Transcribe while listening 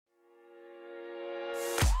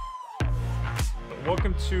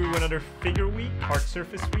Welcome to another Figure Week, Hard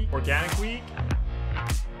Surface Week, Organic Week.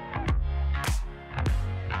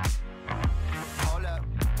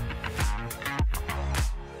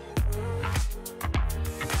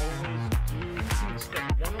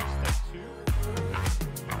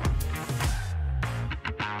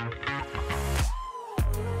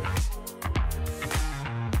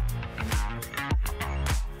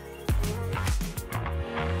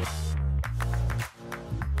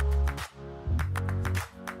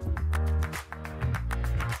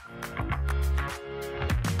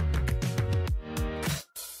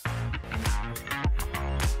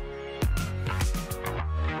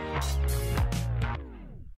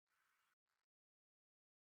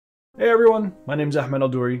 Hey everyone, my name is Ahmed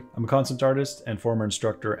Aldouri. I'm a concept artist and former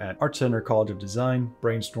instructor at Art Center College of Design,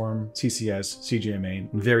 Brainstorm, CCS,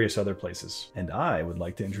 CGMA, and various other places. And I would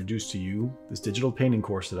like to introduce to you this digital painting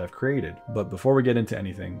course that I've created. But before we get into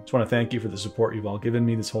anything, I just want to thank you for the support you've all given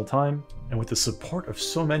me this whole time. And with the support of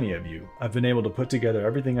so many of you, I've been able to put together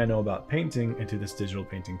everything I know about painting into this digital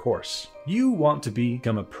painting course. You want to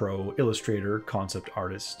become a pro illustrator, concept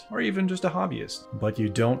artist, or even just a hobbyist, but you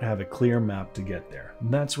don't have a clear map to get there.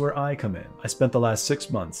 And that's where I come in. I spent the last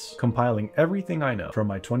 6 months compiling everything I know from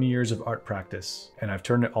my 20 years of art practice, and I've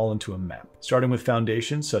turned it all into a map. Starting with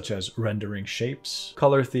foundations such as rendering shapes,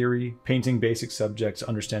 color theory, painting basic subjects,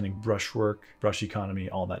 understanding brushwork, brush economy,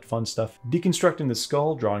 all that fun stuff, deconstructing the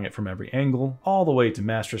skull, drawing it from every angle, all the way to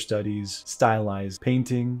master studies, stylized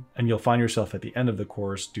painting, and you'll find yourself at the end of the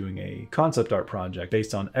course doing a concept art project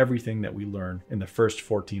based on everything that we learn in the first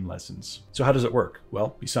 14 lessons. So how does it work?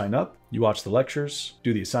 Well, you sign up, you watch the lectures,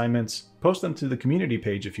 do the assignments, post them to the community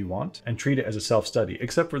page if you want, and treat it as a self-study,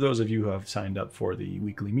 except for those of you who have signed up for the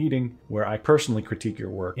weekly meeting, where I personally critique your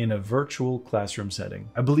work in a virtual classroom setting.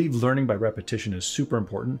 I believe learning by repetition is super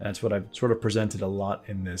important, and that's what I've sort of presented a lot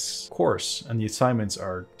in this course, and the assignments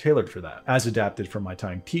are tailored for that, as adapted from my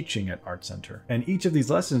time teaching at Art Center. And each of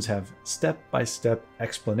these lessons have step-by-step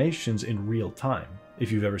explanations in real time.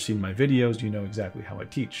 If you've ever seen my videos, you know exactly how I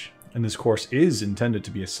teach. And this course is intended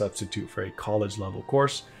to be a substitute for a college level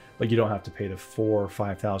course, but you don't have to pay the $4,000 or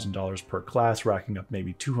 $5,000 per class, racking up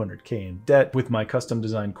maybe $200K in debt. With my custom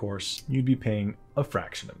design course, you'd be paying a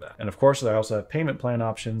fraction of that. And of course, I also have payment plan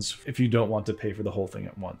options if you don't want to pay for the whole thing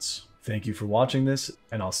at once. Thank you for watching this,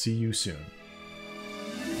 and I'll see you soon.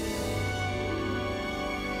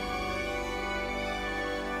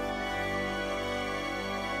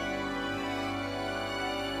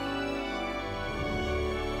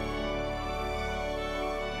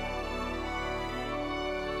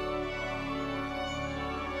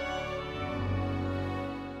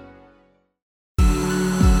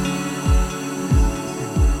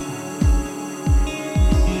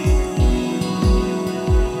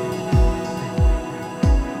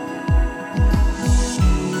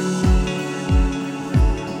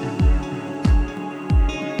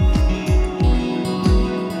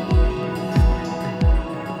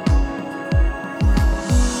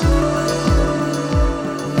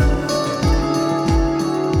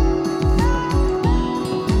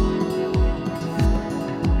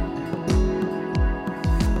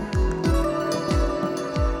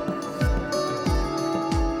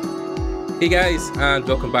 Hey guys, and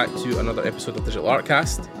welcome back to another episode of Digital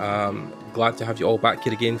Artcast. Glad to have you all back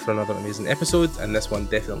here again for another amazing episode, and this one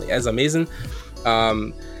definitely is amazing.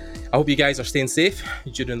 I hope you guys are staying safe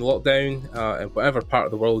during the lockdown in whatever part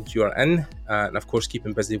of the world you are in, and of course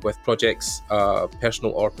keeping busy with projects,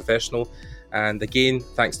 personal or professional. And again,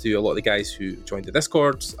 thanks to a lot of the guys who joined the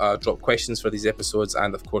Discord, dropped questions for these episodes,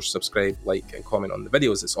 and of course subscribe, like, and comment on the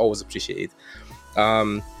videos. It's always appreciated.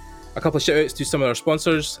 A couple of shout outs to some of our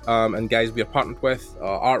sponsors and guys we are partnered with.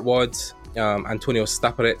 ArtWad, Antonio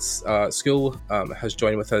Staparet's school has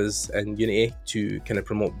joined with us in Unity to kind of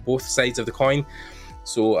promote both sides of the coin.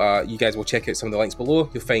 So you guys will check out some of the links below.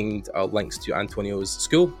 You'll find links to Antonio's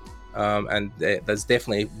school, and that's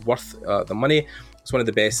definitely worth the money. It's one of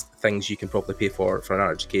the best things you can probably pay for an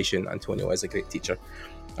art education. Antonio is a great teacher.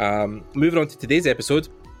 Moving on to today's episode.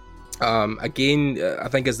 Again, I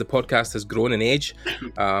think as the podcast has grown in age,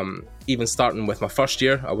 even starting with my first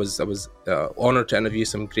year, I was honoured to interview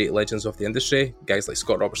some great legends of the industry, guys like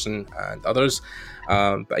Scott Robertson and others.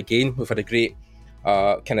 But again, we've had a great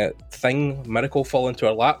kind of miracle fall into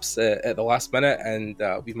our laps at the last minute, and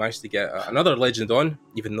we've managed to get another legend on,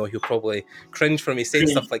 even though he'll probably cringe for me saying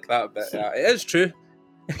stuff like that, but it is true.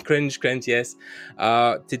 cringe, yes.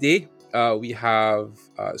 Today, we have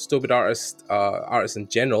Stobid artist in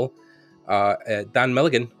general, Dan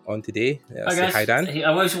Milligan on today. Hi, guys. Hi, Dan. Hey,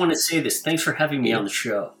 I always want to say this. Thanks for having me on the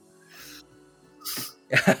show.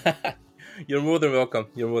 You're more than welcome.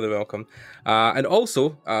 You're more than welcome. And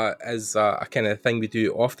also, as a kind of thing we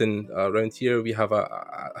do often around here, we have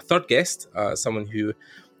a third guest, someone who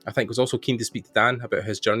I think was also keen to speak to Dan about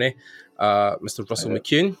his journey, Mr. Russell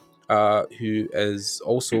McCune, who is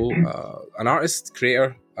also an artist,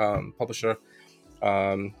 creator, publisher,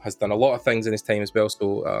 has done a lot of things in his time as well.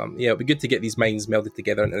 So, yeah, it'll be good to get these minds melded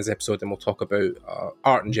together in this episode, and we'll talk about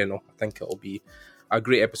art in general. I think it'll be a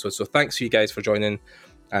great episode. So thanks to you guys for joining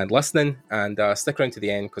and listening, and stick around to the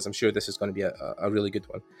end because I'm sure this is going to be a really good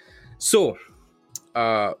one. So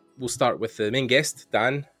we'll start with the main guest,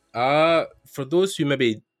 Dan. For those who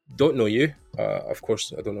maybe don't know you, of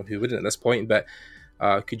course I don't know who wouldn't at this point, but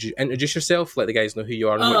could you introduce yourself, let the guys know who you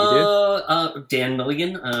are and what you do? Dan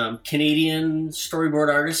Milligan, Canadian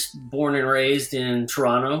storyboard artist, born and raised in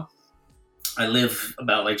Toronto. I live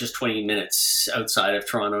about like just 20 minutes outside of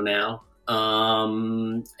Toronto now.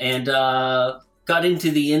 And got into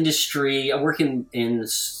the industry. I work in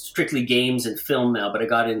strictly games and film now, but I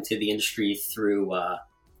got into the industry through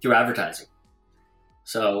advertising.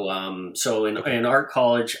 So in art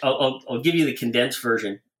college, I'll give you the condensed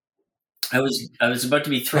version. I was about to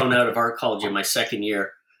be thrown out of art college in my second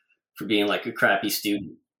year for being like a crappy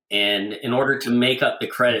student. And in order to make up the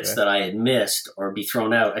credits that I had missed or be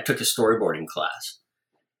thrown out, I took a storyboarding class.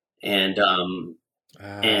 And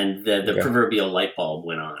the proverbial light bulb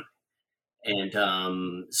went on. And I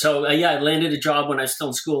landed a job when I was still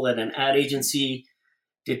in school at an ad agency,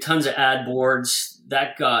 did tons of ad boards.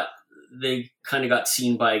 They kind of got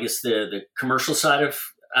seen by, I guess, the commercial side of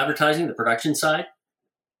advertising, the production side.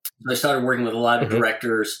 So I started working with a lot of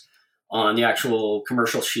directors on the actual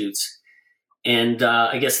commercial shoots. And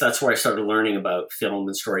I guess that's where I started learning about film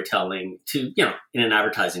and storytelling in an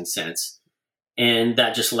advertising sense. And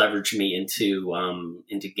that just leveraged me into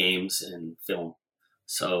games and film.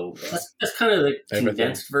 So that's kind of the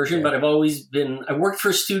condensed version. Yeah. But I worked for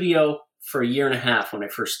a studio for a year and a half when I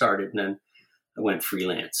first started, and then I went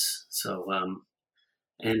freelance. So,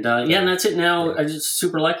 and that's it now. Yeah. I'm just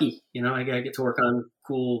super lucky. I get to work on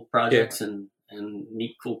cool projects and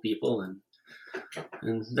meet cool people. And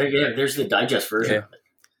there's the digest version of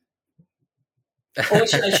it. Oh, I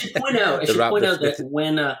should point out that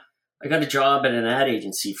when I got a job at an ad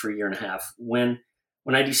agency for a year and a half, when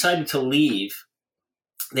I decided to leave,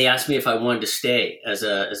 they asked me if I wanted to stay as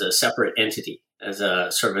a separate entity, as a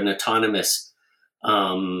sort of an autonomous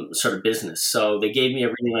sort of business. So they gave me a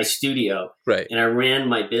really nice studio, right? And I ran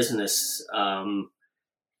my business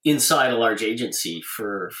inside a large agency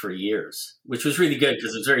for years, which was really good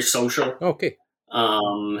because it was very social. Okay.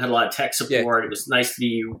 Had a lot of tech support. Yeah. It was nice to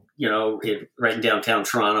be, right in downtown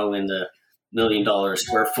Toronto in the $1 million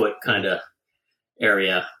square foot kind of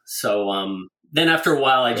area. So then after a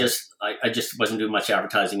while, I just wasn't doing much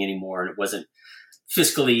advertising anymore, and it wasn't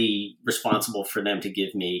fiscally responsible for them to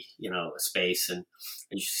give me, a space, and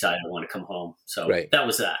I just decided I want to come home. So that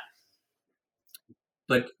was that.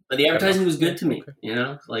 But the advertising was good to me,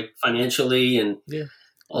 like financially, and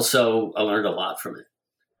also I learned a lot from it.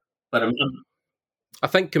 But I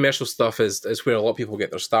think commercial stuff is where a lot of people get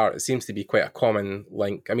their start. It seems to be quite a common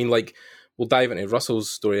link. I mean, like, we'll dive into Russell's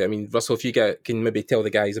story. I mean, Russell, if you can maybe tell the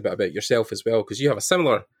guys a bit about yourself as well, because you have a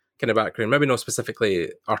similar kind of background, maybe not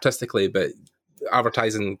specifically artistically, but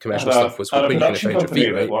advertising commercial stuff was where you kind of found your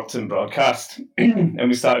feet, right? I worked in broadcast, and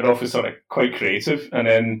we started off as sort of quite creative, and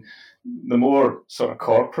then the more sort of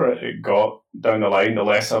corporate it got down the line, the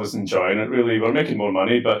less I was enjoying it, really. We're making more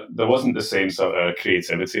money, but there wasn't the same sort of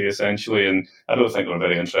creativity, essentially, and I don't think they were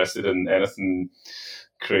very interested in anything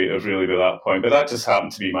creative, really, by that point. But that just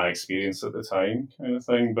happened to be my experience at the time, kind of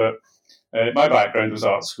thing. But my background was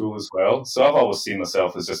art school as well, so I've always seen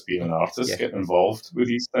myself as just being an artist, getting involved with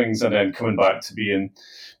these things, and then coming back to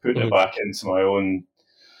putting it back into my own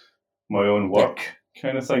work.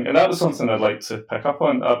 Kind of thing, and that was something I'd like to pick up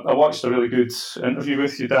on. I watched a really good interview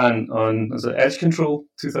with you, Dan, on Edge Control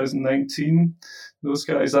 2019. Those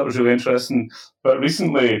guys, that was really interesting. But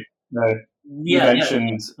recently, you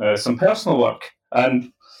mentioned some personal work,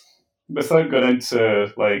 and without going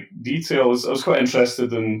into like details, I was quite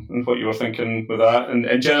interested in what you were thinking with that, and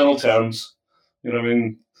in general terms,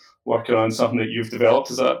 working on something that you've developed.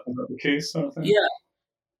 Is that the case? Sort of thing? Yeah.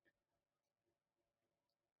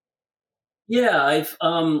 Yeah, I've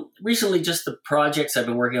recently, just the projects I've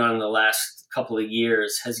been working on in the last couple of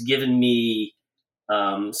years has given me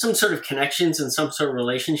some sort of connections and some sort of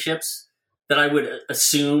relationships that I would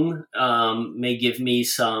assume may give me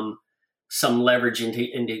some leverage into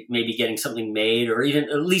maybe getting something made, or even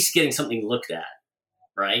at least getting something looked at,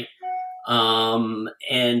 right?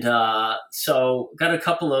 So got a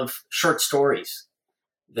couple of short stories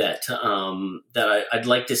that I'd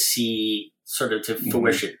like to see sort of to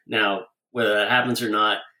fruition. Now, whether that happens or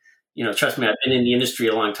not, trust me, I've been in the industry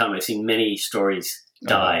a long time. I've seen many stories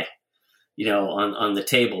die, on the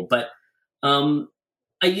table. But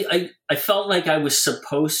I felt like I was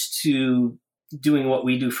supposed to, doing what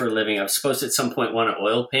we do for a living, I was supposed to at some point want to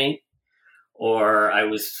oil paint, or I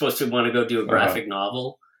was supposed to want to go do a graphic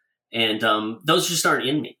novel. And those just aren't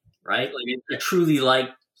in me, right? Like, I truly like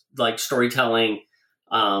storytelling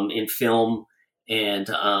in film, and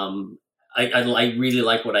I really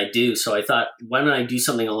like what I do. So I thought, why don't I do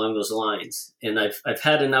something along those lines? And I've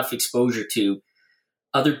had enough exposure to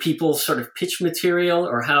other people's sort of pitch material,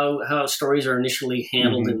 or how stories are initially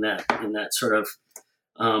handled in that sort of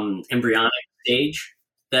embryonic stage.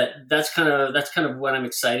 That's kind of what I'm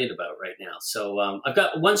excited about right now. So I've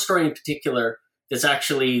got one story in particular that's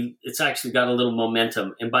actually got a little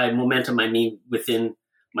momentum, and by momentum I mean within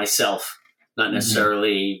myself, not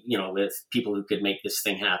necessarily with people who could make this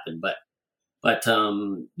thing happen. But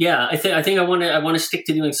I think I want to stick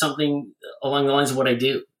to doing something along the lines of what I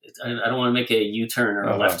do. I don't want to make a U-turn or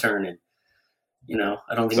a left turn, and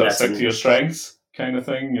I don't think so that's stick to your strengths kind of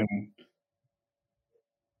thing, and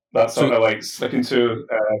that's sort of like sticking to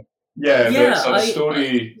the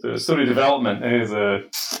story development is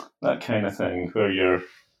that kind of thing where you're.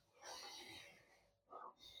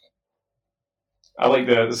 I like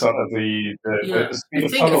the sort of the speed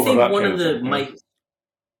of tunnel. I think one of the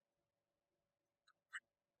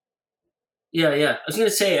I was going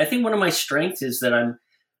to say, I think one of my strengths is that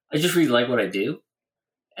I just really like what I do.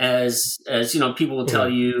 As people will tell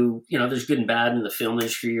you, there's good and bad in the film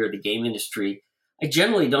industry or the game industry. I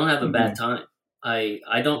generally don't have a bad time.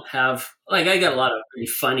 I don't have, I got a lot of pretty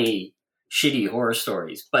funny, shitty horror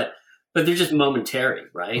stories, but they're just momentary,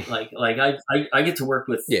 right? I get to work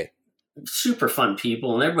with super fun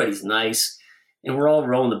people, and everybody's nice, and we're all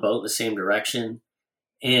rowing the boat in the same direction.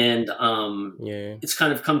 And it's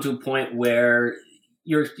kind of come to a point where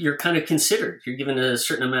you're kind of considered. You're given a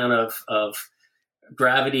certain amount of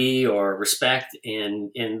gravity or respect,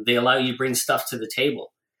 and they allow you to bring stuff to the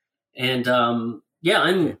table. And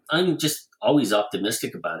I'm just always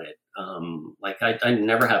optimistic about it. I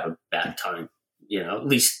never have a bad time. At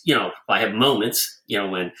least I have moments.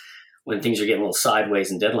 When things are getting a little sideways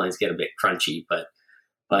and deadlines get a bit crunchy, but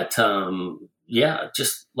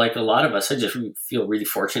just like a lot of us, I just feel really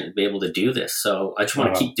fortunate to be able to do this. So I just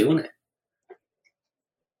want to keep doing it.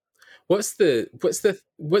 What's the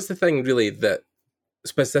thing really that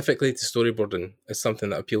specifically to storyboarding is something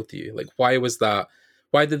that appealed to you? Like, why was that?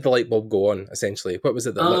 Why did the light bulb go on, essentially? What was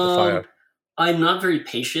it that lit the fire? I'm not very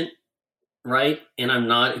patient, right? And I'm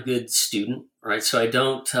not a good student, right? So I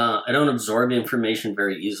don't absorb information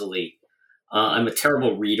very easily. I'm a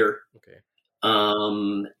terrible reader. Okay.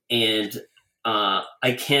 And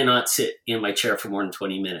I cannot sit in my chair for more than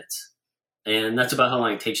 20 minutes. And that's about how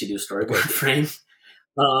long it takes you to do a storyboard frame.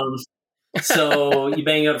 So you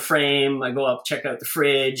bang out a frame, I go up, check out the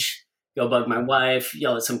fridge, go bug my wife,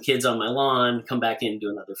 yell at some kids on my lawn, come back in and do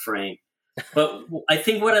another frame. But I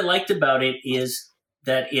think what I liked about it is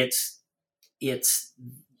that it's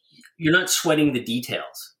you're not sweating the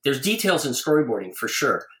details. There's details in storyboarding for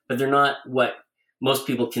sure, but they're not what most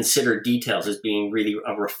people consider details as being really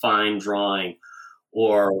a refined drawing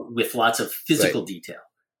or with lots of physical detail.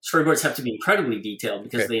 Storyboards have to be incredibly detailed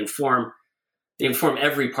because they inform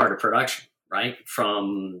every part of production, right?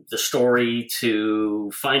 From the story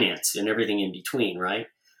to finance and everything in between, right?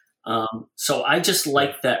 So I just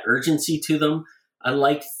liked that urgency to them. I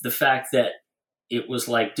liked the fact that it was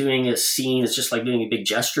like doing a scene is just like doing a big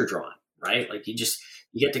gesture drawing, right? Like you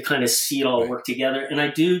get to kind of see it all work together. And I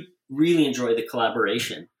do really enjoy the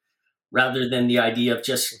collaboration rather than the idea of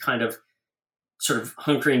just kind of sort of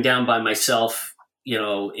hunkering down by myself, in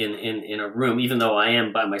a room, even though I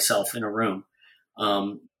am by myself in a room.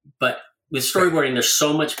 But with storyboarding, there's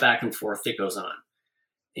so much back and forth that goes on.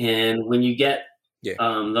 And when you get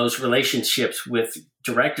those relationships with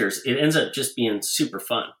directors, it ends up just being super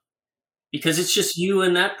fun because it's just you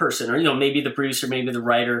and that person, or, maybe the producer, maybe the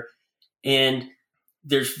writer. And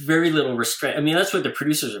there's very little restraint. I mean, that's what the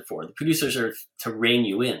producers are for. The producers are to rein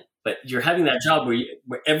you in, but you're having that job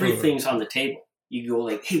where everything's on the table. You go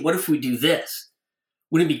like, hey, what if we do this?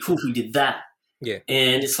 Wouldn't it be cool if we did that? Yeah.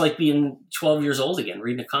 And it's like being 12 years old again,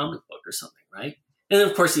 reading a comic book or something, right? And then,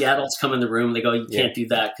 of course, the adults come in the room. They go, you can't do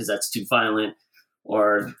that because that's too violent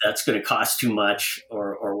or that's going to cost too much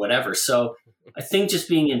or whatever. So I think just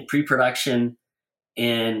being in pre-production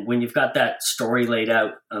and when you've got that story laid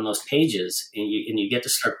out on those pages and you get to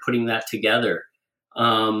start putting that together,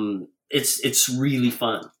 it's really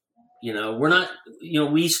fun. We're not,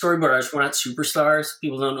 we storyboard artists, we're not superstars.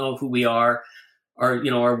 People don't know who we are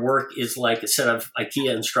our work is like a set of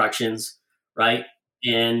IKEA instructions, right?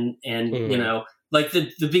 And like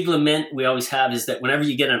the big lament we always have is that whenever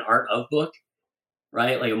you get an art of book,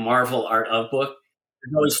 right, like a Marvel art of book,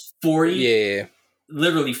 there's always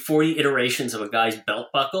literally 40 iterations of a guy's belt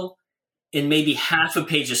buckle and maybe half a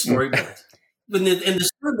page of storyboards. And the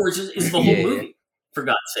storyboards is the whole movie, for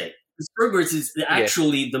God's sake. The storyboards is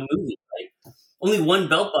actually the movie, right? Only one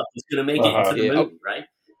belt buckle is going to make it into the movie, right?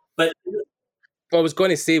 But I was going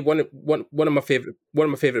to say one of my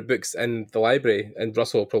favorite books in the library, and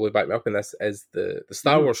Russell will probably back me up in this, is the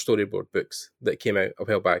Star Wars storyboard books that came out a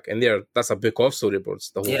while back, and that's a book of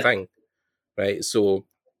storyboards, the whole thing, right? So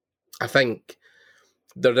I think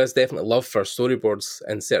there is definitely love for storyboards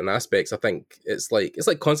in certain aspects. I think it's like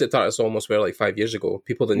concept artists almost were like 5 years ago.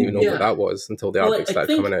 People didn't even know what that was until the art books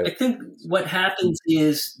started coming out. I think what happens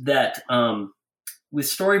is that with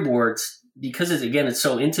storyboards, because it's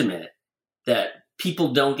so intimate, that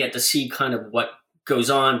people don't get to see kind of what goes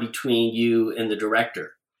on between you and the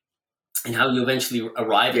director and how you eventually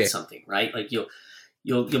arrive at something, right? Like you'll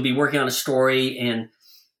be working on a story and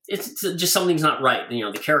it's just something's not right.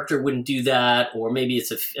 The character wouldn't do that, or maybe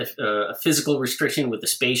it's a physical restriction with the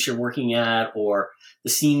space you're working at, or the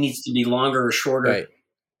scene needs to be longer or shorter. Right.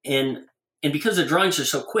 And because the drawings are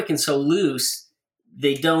so quick and so loose,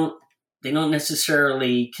 they don't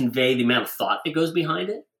necessarily convey the amount of thought that goes behind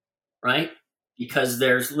it, right? Because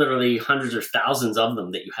there's literally hundreds or thousands of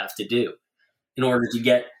them that you have to do in order to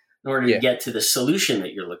get to the solution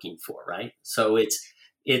that you're looking for, right? So it's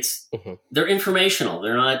they're informational,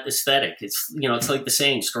 they're not aesthetic. It's it's like the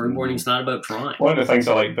saying, storyboarding is not about drawing. One of the things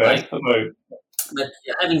I like best about, but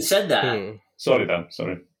having said that, sorry, Dan,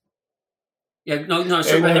 sorry. Yeah, no.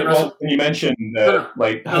 So go ahead, Russell. You mentioned how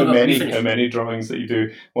many drawings that you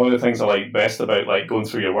do. One of the things I like best about like going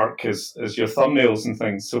through your work is your thumbnails and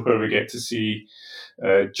things. So where we get to see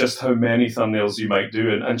just how many thumbnails you might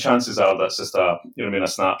do, and chances are that's just a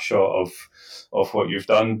snapshot of what you've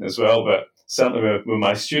done as well. But certainly with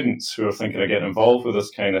my students who are thinking of getting involved with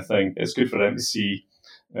this kind of thing, it's good for them to see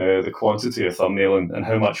the quantity of thumbnail and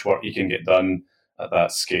how much work you can get done at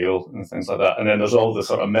that scale and things like that. And then there's all the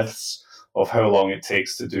sort of myths of how long it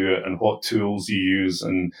takes to do it and what tools you use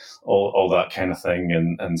and all that kind of thing,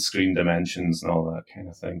 and screen dimensions and all that kind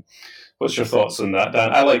of thing. What's your thoughts on that,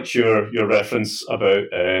 Dan? I liked your reference about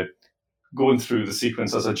going through the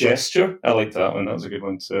sequence as a gesture. I liked that one. That was a good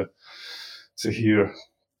one to hear.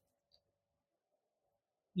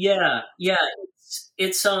 Yeah.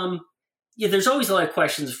 It's there's always a lot of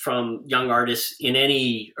questions from young artists in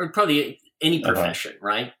any profession,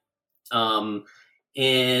 right? But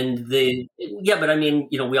I mean,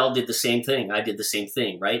 we all did the same thing. I did the same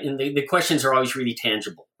thing, right? And the questions are always really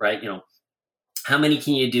tangible, right? How many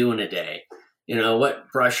can you do in a day? What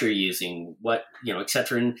brush you're using, what, et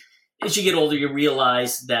cetera. And as you get older, you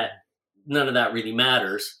realize that none of that really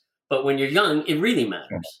matters. But when you're young, it really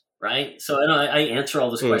matters, right? So I answer all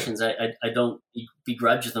those questions. I don't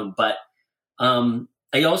begrudge them, but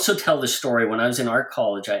I also tell the story. When I was in art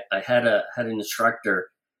college, I had an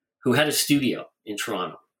instructor who had a studio in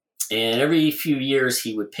Toronto. And every few years,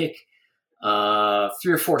 he would pick 3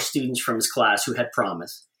 or 4 students from his class who had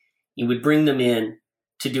promise. He would bring them in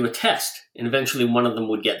to do a test. And eventually one of them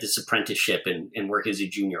would get this apprenticeship and work as a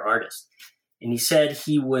junior artist. And he said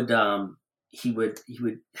he would have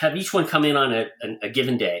each one come in on a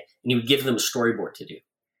given day, and he would give them a storyboard to do.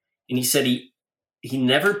 And he said he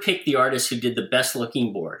never picked the artist who did the best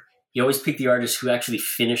looking board. He always picked the artist who actually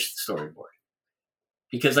finished the storyboard.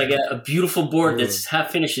 Because like a beautiful board that's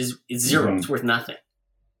half finished is zero. It's worth nothing,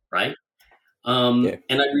 right? And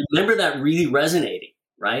I remember that really resonating,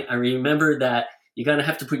 right? I remember that you kind of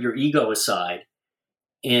have to put your ego aside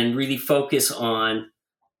and really focus on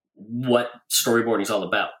what storyboarding is all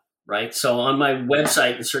about, right? So on my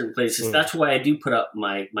website in certain places, that's why I do put up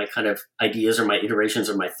my kind of ideas or my iterations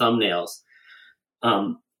or my thumbnails,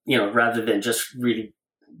 rather than just really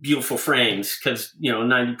beautiful frames, because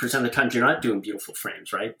 90% of the time you're not doing beautiful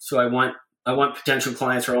frames, right? So I want potential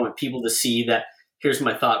clients, or I want people to see that here's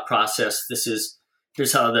my thought process.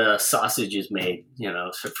 Here's how the sausage is made,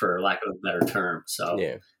 for lack of a better term. So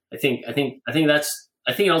I think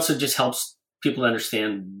it also just helps people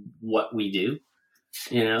understand what we do,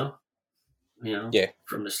 from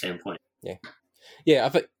the standpoint. I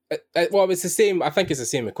think it's the same. I think it's the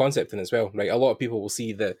same with concepting as well, right? A lot of people will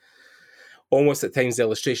see almost at times the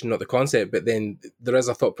illustration, not the concept, but then there is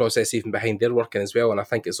a thought process even behind their working as well. And I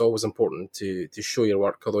think it's always important to show your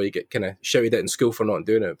work, although you get kind of shouted at in school for not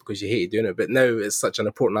doing it because you hate doing it. But now it's such an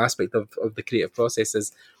important aspect of the creative process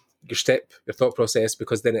is your thought process,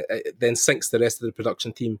 because then it then syncs the rest of the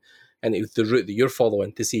production team into the route that you're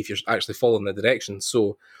following to see if you're actually following the direction.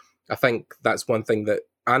 So I think that's one thing that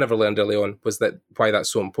I never learned early on, was that why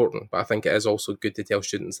that's so important. But I think it is also good to tell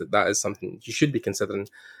students that that is something you should be considering.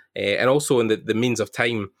 And also in the means of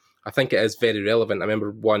time, I think it is very relevant. I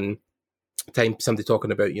remember one time somebody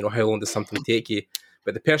talking about, how long does something take you?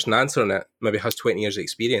 But the person answering it maybe has 20 years of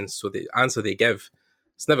experience. So the answer they give,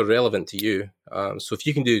 it's never relevant to you. So if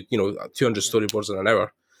you can do, 200 storyboards in an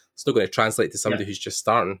hour, it's not going to translate to somebody who's just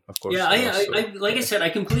starting, of course. Yeah, I like I said, I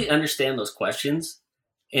completely understand those questions.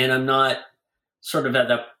 And I'm not sort of at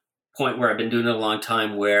that point where I've been doing it a long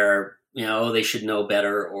time where, they should know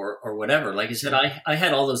better or whatever. Like I said, I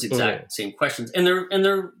had all those exact same questions, and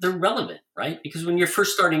they're relevant, right? Because when you're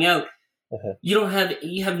first starting out, you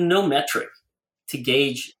have no metric to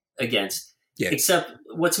gauge against, except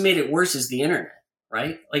what's made it worse is the internet,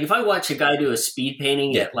 right? Like if I watch a guy do a speed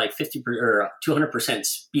painting at like 50 or 200%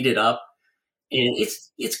 speeded up, and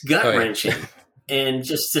it's gut wrenching and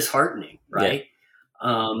just disheartening, right?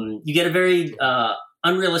 You get a very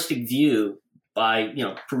unrealistic view by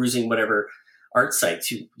perusing whatever art sites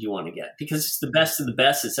you want to get, because it's the best of the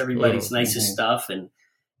best. It's everybody's nicest stuff, and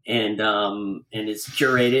it's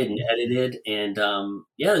curated and edited, and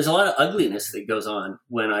there's a lot of ugliness that goes on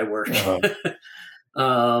when I work. Like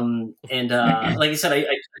I said,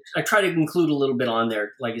 I try to include a little bit on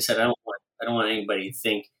there. Like I said, I don't want anybody to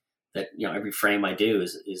think that every frame I do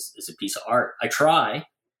is a piece of art. I try,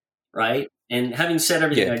 right? And having said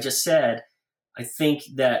everything I just said, I think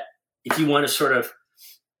that if you want to sort of, at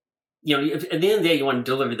the end of the day, you want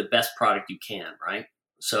to deliver the best product you can, right?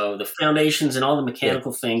 So the foundations and all the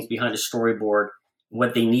mechanical things behind a storyboard,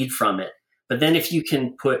 what they need from it. But then if you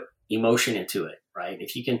can put emotion into it, right?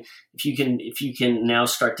 If you can now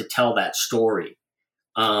start to tell that story,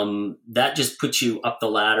 that just puts you up the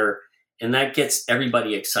ladder, and that gets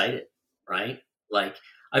everybody excited, right? Like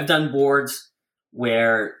I've done boards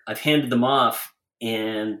where I've handed them off,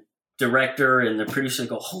 and director and the producer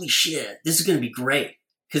go, "Holy shit, this is going to be great,"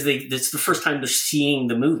 because it's the first time they're seeing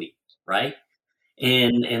the movie, right?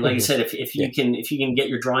 And like I said, if you can get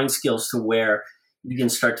your drawing skills to where you can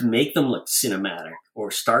start to make them look cinematic,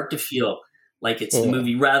 or start to feel like it's the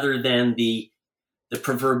movie rather than the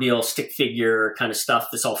proverbial stick figure kind of stuff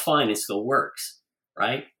that's all fine, it still works,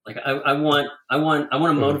 right? Like I want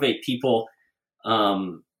to motivate people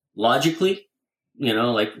logically.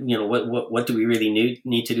 What do we really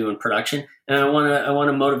need to do in production? And I want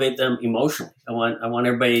to motivate them emotionally. I want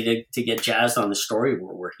everybody to get jazzed on the story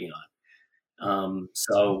we're working on.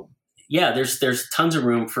 There's tons of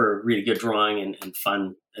room for really good drawing and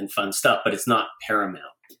fun stuff, but it's not paramount.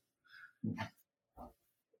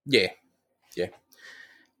 Yeah.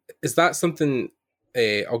 Is that something?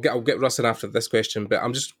 I'll get Russ in after this question, but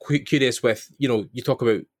I'm just curious with you talk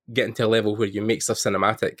about getting to a level where you make stuff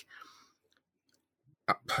cinematic.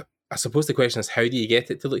 I suppose the question is, how do you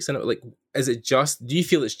get it to look cinema? Like, do you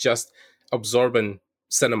feel it's just absorbing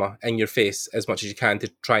cinema in your face as much as you can to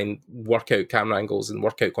try and work out camera angles and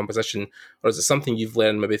work out composition? Or is it something you've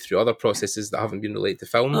learned maybe through other processes that haven't been related to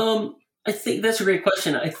film? I think that's a great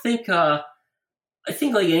question. I think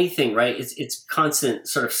like anything, right? It's constant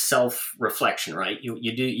sort of self-reflection, right?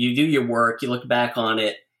 You do your work, you look back on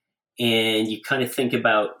it, and you kind of think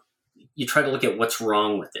about, you try to look at what's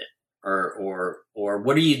wrong with it. Or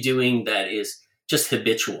what are you doing that is just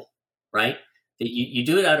habitual, right? That you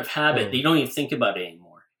do it out of habit, that you don't even think about it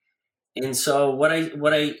anymore. And so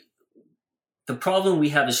the problem we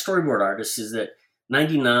have as storyboard artists is that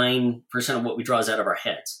 99% of what we draw is out of our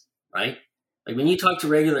heads, right? Like when you talk to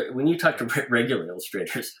regular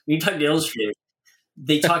illustrators,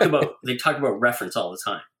 they talk about reference all the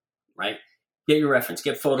time, right? Get your reference,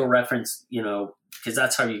 get photo reference, because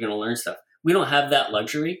that's how you're going to learn stuff. We don't have that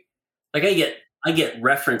luxury. Like I get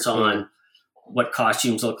reference on what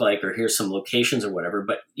costumes look like, or here's some locations or whatever.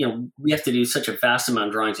 But we have to do such a vast amount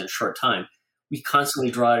of drawings in a short time. We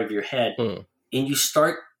constantly draw out of your head, and you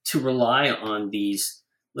start to rely on these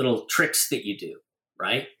little tricks that you do,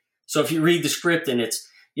 right? So if you read the script and it's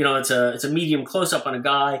a medium close up on a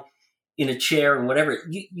guy in a chair and whatever,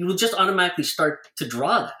 you will just automatically start to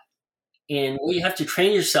draw that. And what you have to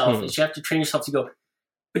train yourself is you have to train yourself to go,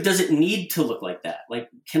 but does it need to look like that? Like,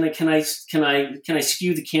 can I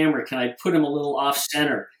skew the camera? Can I put him a little off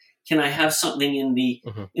center? Can I have something in the,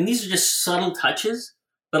 and these are just subtle touches,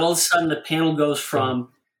 but all of a sudden the panel goes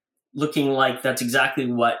from looking like that's exactly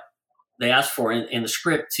what they asked for in the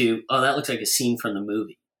script to, oh, that looks like a scene from the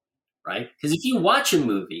movie, right? Because if you watch a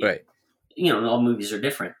movie, right, all movies are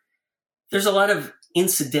different. There's a lot of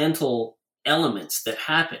incidental elements that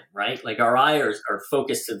happen, right? Like our eyes are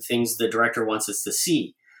focused on things the director wants us to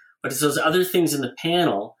see, but it's those other things in the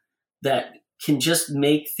panel that can just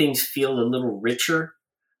make things feel a little richer,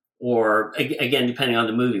 or again, depending on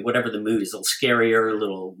the movie, whatever the mood is, a little scarier, a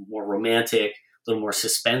little more romantic, a little more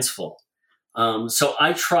suspenseful. So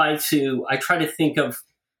I try to think of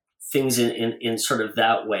things in sort of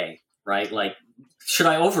that way, right? Like, should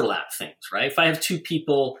I overlap things, right? If I have two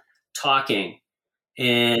people talking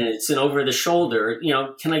and it's an over the shoulder,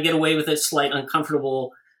 can I get away with a slight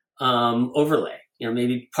uncomfortable overlay?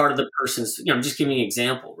 Maybe part of the person's, I'm just giving you an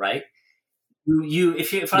example, right?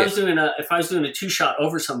 If I was doing a 2-shot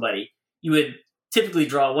over somebody, you would typically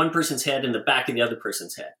draw one person's head in the back of the other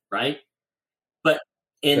person's head, right?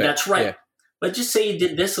 That's right. Yeah. But just say you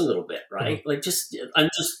did this a little bit, right? Mm-hmm. Like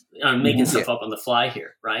I'm making stuff up on the fly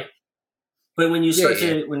here, right? But when you start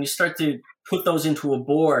to put those into a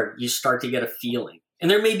board, you start to get a feeling.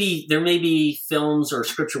 And there may be films or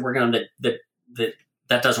scripts you're working on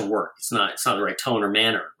that doesn't work. It's not the right tone or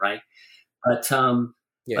manner, right? But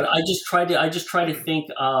I just try to think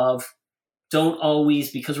of, don't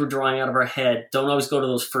always, because we're drawing out of our head, don't always go to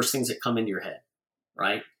those first things that come into your head,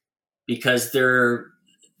 right? Because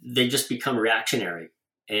they just become reactionary,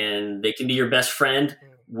 and they can be your best friend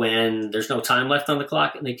when there's no time left on the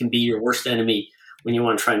clock, and they can be your worst enemy when you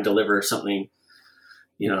want to try and deliver something,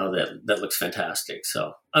 that looks fantastic.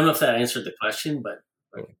 So I don't know if that answered the question, but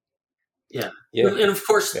yeah. And of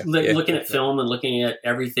course, looking at film and looking at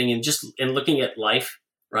everything and looking at life,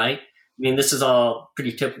 right? I mean, this is all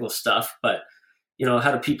pretty typical stuff, but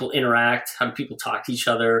how do people interact? How do people talk to each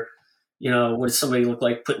other? What does somebody look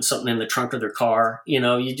like putting something in the trunk of their car?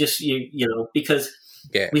 Because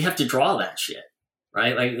we have to draw that shit,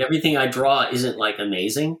 right? Like, everything I draw isn't like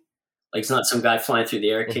amazing. Like, it's not some guy flying through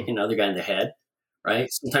the air, mm-hmm. kicking another guy in the head,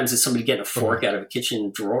 right? Sometimes it's somebody getting a fork mm-hmm. out of a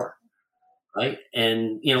kitchen drawer, right?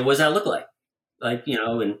 And, what does that look like? Like, and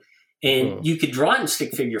mm-hmm. you could draw it in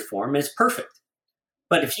stick figure form, and it's perfect.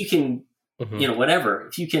 But if you can, mm-hmm.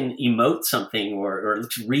 If you can emote something or it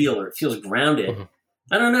looks real or it feels grounded, mm-hmm.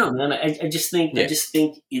 I don't know, man. I just think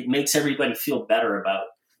it makes everybody feel better about,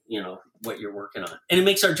 what you're working on. And it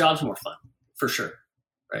makes our jobs more fun, for sure.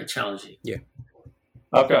 Right? Challenging. Yeah.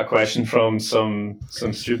 I've got a question from some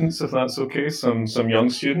students, if that's okay, some young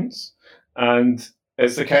students. And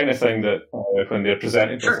it's the kind of thing that when they're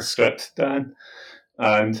presented with a script, Dan,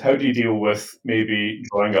 and how do you deal with maybe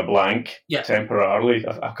drawing a blank temporarily?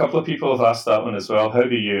 A couple of people have asked that one as well. How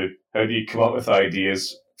do you come up with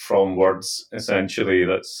ideas from words? Essentially,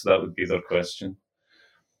 that would be their question.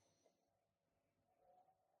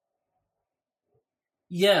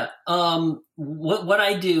 Yeah. What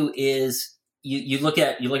I do is you look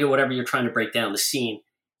at whatever you're trying to break down, the scene,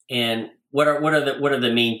 and what are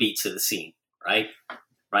the main beats of the scene, right?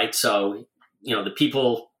 Right. So the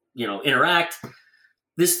people interact.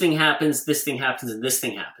 This thing happens, and this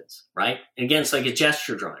thing happens, right? And again, it's like a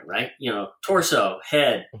gesture drawing, right? Torso,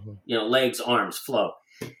 head, mm-hmm. Legs, arms, flow.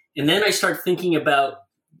 And then I start thinking about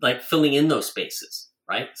like filling in those spaces,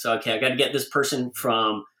 right? So, okay, I got to get this person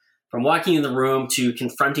from walking in the room to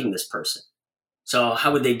confronting this person. So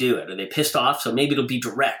how would they do it? Are they pissed off? So maybe it'll be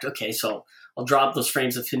direct. Okay, so I'll drop those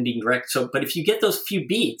frames of him being direct. So, but if you get those few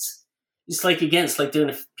beats, it's like doing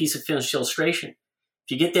a piece of finished illustration.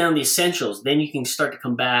 If you get down the essentials, then you can start to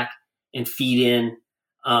come back and feed in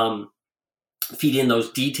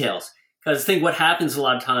those details. Because I think what happens a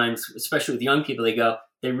lot of times, especially with young people,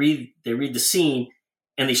 they read the scene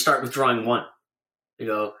and they start with drawing one. They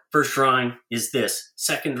go, first drawing is this,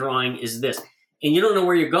 second drawing is this. And you don't know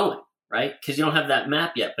where you're going, right? Because you don't have that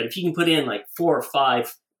map yet. But if you can put in like 4 or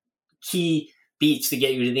 5 key beats to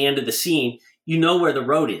get you to the end of the scene, you know where the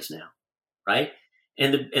road is now, right?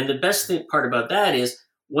 And the best part about that is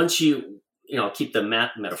once you keep the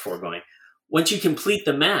map metaphor going, once you complete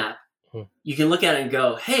the map, you can look at it and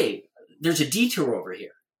go, hey, there's a detour over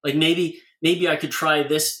here. Like maybe I could try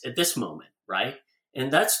this at this moment, right?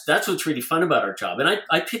 And that's what's really fun about our job. And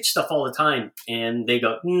I pitch stuff all the time, and they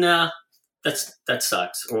go, nah, that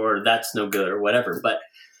sucks, or that's no good, or whatever. But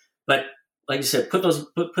like you said, put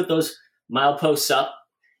those mileposts up,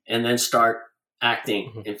 and then start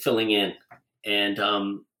acting and filling in. And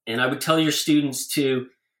I would tell your students to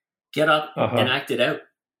get up and act it out,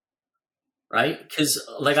 right? Because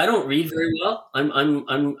like I don't read very well.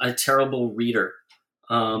 I'm a terrible reader.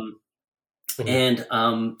 And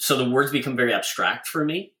so the words become very abstract for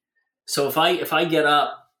me. So if I get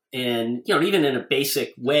up and, even in a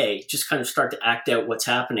basic way, just kind of start to act out what's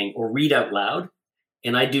happening or read out loud,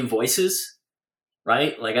 and I do voices,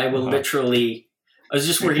 right? Like I will literally, I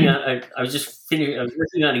was working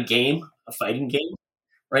on a game, a fighting game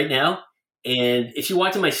right now. And if you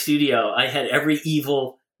walked in my studio, I had every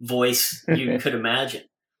evil voice you could imagine.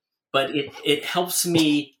 But it helps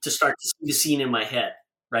me to start to see the scene in my head,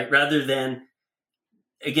 right? Rather than,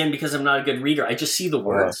 again, because I'm not a good reader, I just see the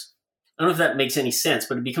words. I don't know if that makes any sense,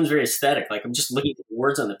 but it becomes very aesthetic. Like I'm just looking at the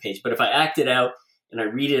words on the page. But if I act it out and I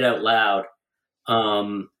read it out loud,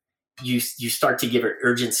 you start to give it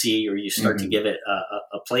urgency, or you start to give it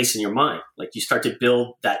a place in your mind. Like you start to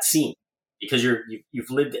build that scene because you've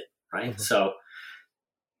lived it, right? So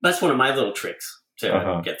that's one of my little tricks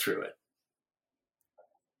to get through it.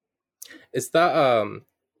 Is that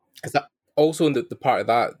also in the part of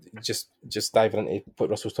that, just diving into what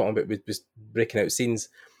Russell was talking about was breaking out scenes?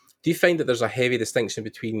 Do you find that there's a heavy distinction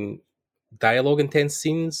between dialogue intense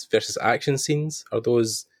scenes versus action scenes? Are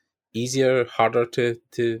those easier, harder to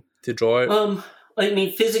draw out? I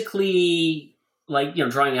mean, physically, like,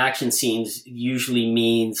 drawing action scenes usually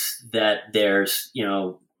means that there's,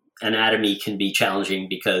 anatomy can be challenging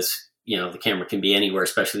because, the camera can be anywhere,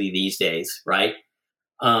 especially these days, right?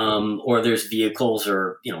 Or there's vehicles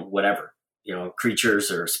or, whatever,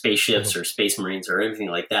 creatures or spaceships or space marines or everything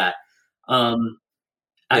like that.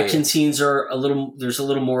 Action scenes are there's a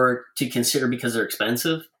little more to consider because they're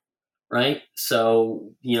expensive, right?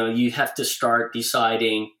 So, you have to start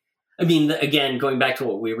deciding. I mean, again, going back to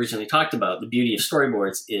what we originally talked about, the beauty of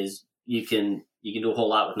storyboards is you can do a whole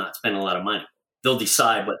lot with not spending a lot of money. They'll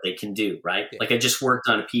decide what they can do, right? Yeah. Like I just worked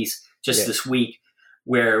on a piece this week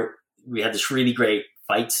where we had this really great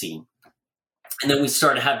fight scene. And then we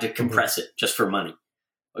started having to compress it just for money.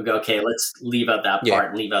 We'll go, okay, let's leave out that part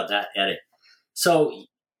and leave out that edit. So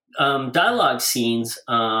dialogue scenes,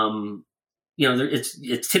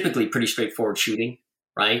 it's typically pretty straightforward shooting,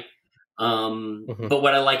 right? But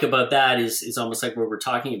what I like about that is almost like what we're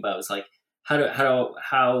talking about is like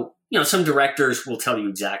how some directors will tell you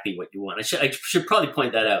exactly what you want. I should probably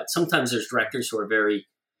point that out. Sometimes there's directors who are very,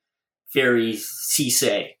 very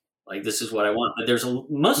say, like this is what I want. But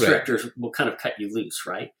most directors will kind of cut you loose,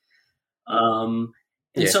 right?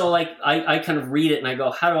 So like I kind of read it and I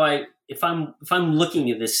go, how do I, if I'm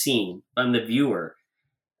looking at this scene, if I'm the viewer,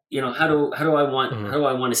 how do I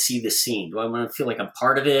want to see this scene? Do I want to feel like I'm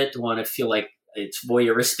part of it? Do I want to feel like it's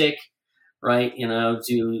voyeuristic, right?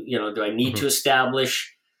 Do I need to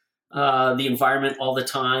establish the environment all the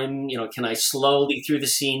time? Can I slowly through the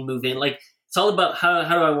scene move in? Like it's all about how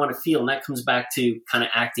do I want to feel, and that comes back to kind of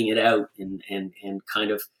acting it out and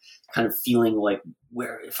kind of feeling like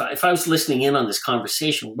where if I was listening in on this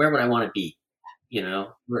conversation, where would I want to be? Do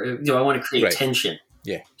I want to create tension?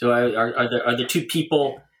 Yeah. Are there two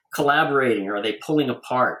people collaborating, or are they pulling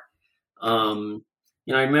apart? I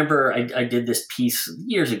remember I did this piece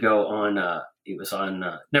years ago on it was on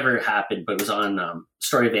never happened, but it was on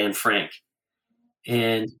Story of Anne Frank,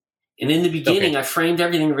 and in the beginning I framed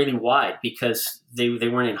everything really wide because they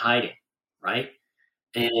weren't in hiding, right?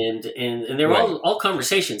 And they were all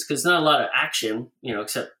conversations because not a lot of action,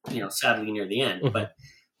 except sadly near the end,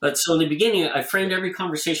 but so in the beginning I framed every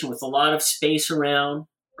conversation with a lot of space around,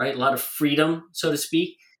 right, a lot of freedom, so to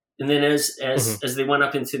speak. And then as they went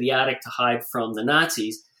up into the attic to hide from the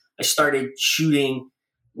Nazis, I started shooting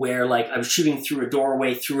where like I was shooting through a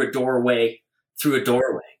doorway,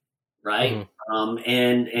 right?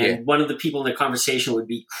 And one of the people in the conversation would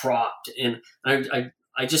be cropped. And I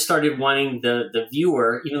just started wanting the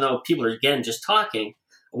viewer, even though people are, again, just talking,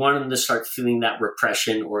 I wanted them to start feeling that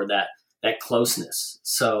repression or that closeness.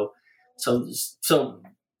 So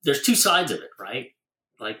there's two sides of it, right?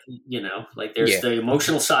 Like, there's the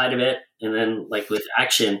emotional side of it. And then like with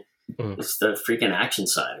action, it's the freaking action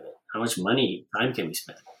side of it. How much money, time can we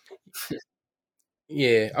spend?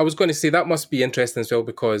 Yeah, I was going to say that must be interesting as well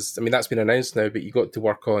because, I mean, that's been announced now, but you got to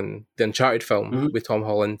work on the Uncharted film with Tom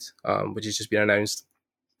Holland, which has just been announced.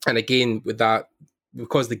 And again, with that,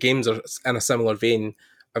 because the games are in a similar vein,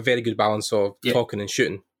 a very good balance of talking and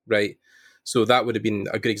shooting, right? So that would have been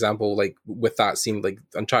a good example, like with that scene, like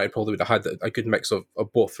Uncharted probably would have had a good mix of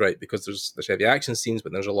both, right? Because there's heavy action scenes,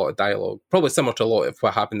 but there's a lot of dialogue, probably similar to a lot of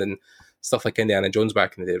what happened in stuff like Indiana Jones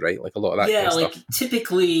back in the day, right? Like a lot of that kind of like stuff.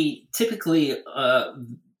 Typically,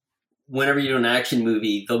 whenever you do an action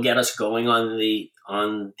movie, they'll get us going on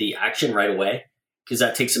the action right away because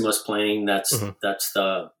that takes the most planning. That's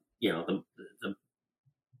the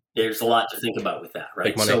there's a lot to think about with that,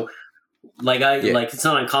 right? So like it's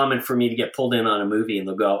not uncommon for me to get pulled in on a movie and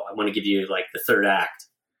they'll go, I want to give you like the third act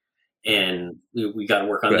and we got to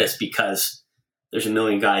work on this because there's a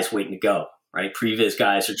million guys waiting to go, right? Previous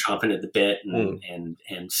guys are chomping at the bit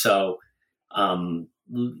and so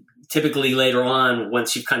typically later on,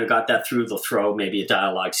 once you've kind of got that through, they'll throw maybe a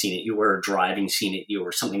dialogue scene at you or a driving scene at you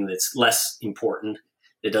or something that's less important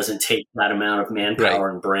It doesn't take that amount of manpower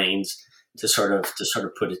and brains to sort of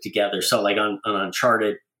put it together. So like on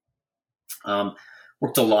Uncharted,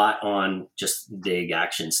 worked a lot on just big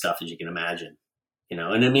action stuff, as you can imagine, you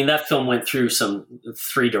know. And I mean, that film went through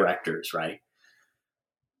 3 directors, right?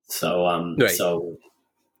 So so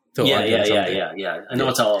yeah. I know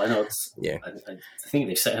it's all. I know it's. Yeah. I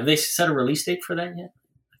think have they set a release date for that yet?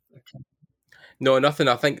 Okay. No, nothing.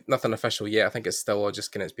 I think nothing official yet. I think it's still all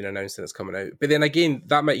just it's been announced and it's coming out. But then again,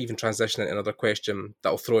 that might even transition into another question that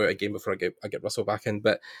I'll throw out again before I get Russell back in.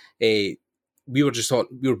 But we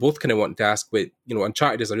were both kind of wanting to ask. But you know,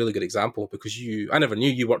 Uncharted is a really good example because I never knew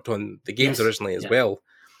you worked on the games originally as well.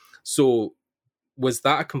 So was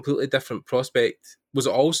that a completely different prospect? Was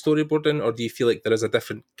it all storyboarding, or do you feel like there is a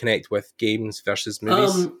different connect with games versus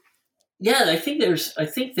movies? Yeah, I think there's I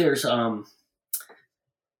think there's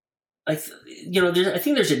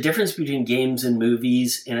a difference between games and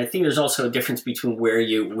movies, and I think there's also a difference between where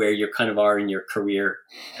you kind of are in your career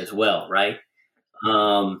as well, right?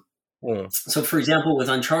 So, for example, with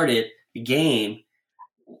Uncharted, the game,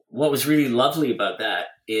 what was really lovely about that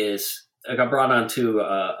is I got brought onto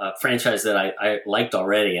a franchise that I liked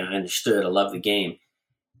already, and I understood. I loved the game,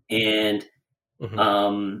 and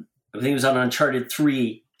I think it was on Uncharted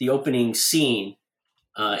 3, the opening scene.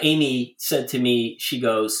 Amy said to me, she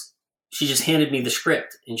just handed me the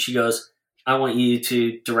script, and she goes, "I want you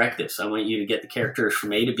to direct this. I want you to get the characters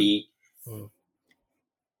from A to B."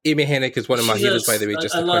 Amy Hennig is one of my heroes, by the way.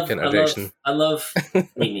 Just a quick introduction. I love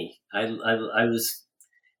Amy. I was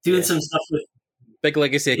doing some stuff with big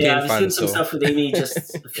Legacy of Kain fan. I was doing some stuff with Amy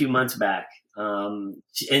just a few months back.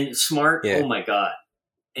 And smart, oh my God.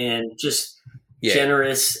 And just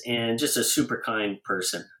generous and just a super kind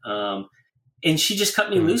person. And she just cut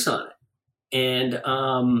me loose on it.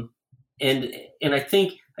 And I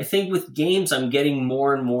think with games, I'm getting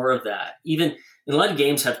more and more of that. Even a lot of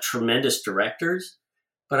games have tremendous directors,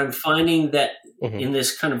 but I'm finding that in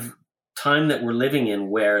this kind of time that we're living in,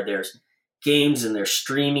 where there's games and there's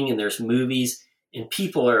streaming and there's movies, and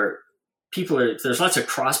people are there's lots of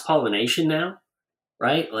cross-pollination now,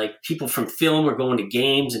 right? Like people from film are going to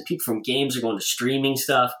games, and people from games are going to streaming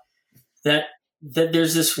stuff. That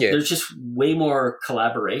there's just way more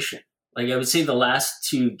collaboration. Like I would say the last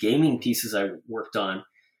 2 gaming pieces I worked on,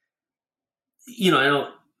 you know,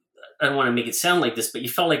 I don't want to make it sound like this, but you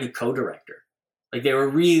felt like a co-director. Like they were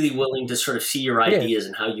really willing to sort of see your ideas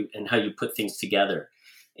and how you put things together.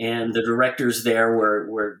 And the directors there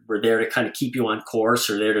were there to kind of keep you on course,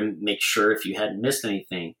 or there to make sure if you hadn't missed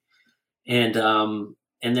anything. And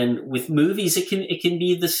then with movies, it can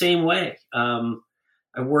be the same way. I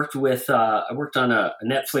worked on a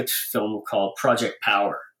Netflix film called Project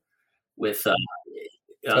Power with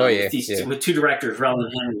with 2 directors, Raoul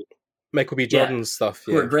and Henry, Michael B. Jordan stuff.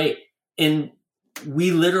 Who were great. And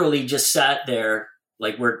we literally just sat there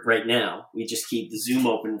like we're right now. We just keep the Zoom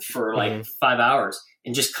open for like 5 hours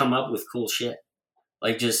and just come up with cool shit.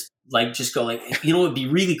 Like just go like, you know, it'd be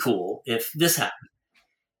really cool if this happened.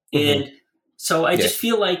 And so I just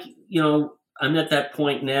feel like, you know, I'm at that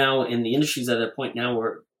point now, and the industry's at that point now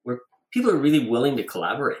where people are really willing to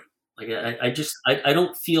collaborate. Like I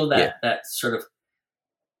don't feel that sort of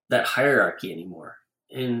that hierarchy anymore.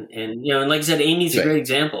 And you know, and like I said, Amy's a great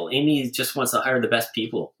example. Amy just wants to hire the best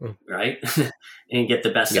people, right? And get the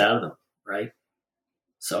best out of them, right?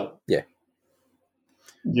 So yeah.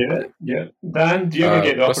 Dan, do you ever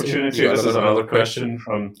get the opportunity? This is another question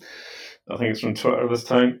from, I think it's from Twitter this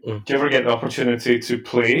time. Do you ever get the opportunity to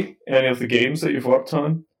play any of the games that you've worked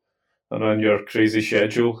on, and on your crazy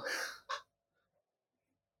schedule?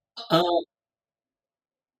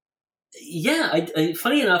 Yeah, I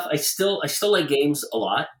funny enough, I still like games a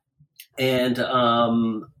lot, and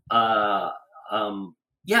I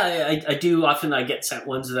do often. I get sent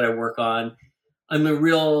ones that I work on. I'm a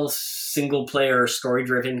real single player, story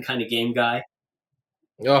driven kind of game guy.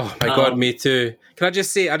 Oh my God, me too. Can I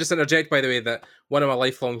just interject, by the way, that one of my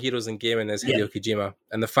lifelong heroes in gaming is Hideo Kojima,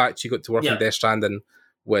 and the fact you got to work on Death Stranding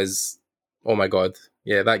was, oh my God,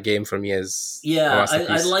 that game for me is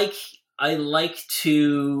I like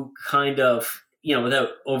to kind of, you know, without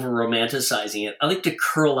over romanticizing it, I like to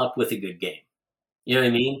curl up with a good game. You know what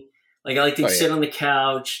I mean? Like I like to sit on the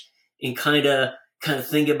couch and kind of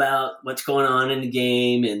think about what's going on in the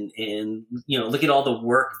game, and you know, look at all the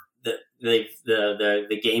work that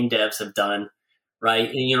the game devs have done, right?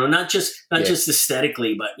 And you know, not just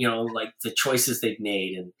aesthetically, but you know, like the choices they've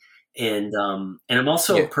made, and I'm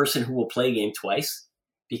also a person who will play a game twice,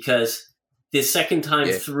 because the second time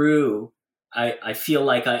through, I feel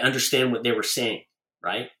like I understand what they were saying,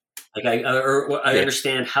 right? Like I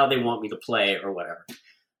understand how they want me to play or whatever.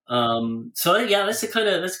 So yeah, that's the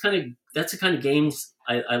kind of games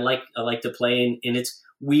I like to play, and it's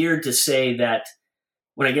weird to say that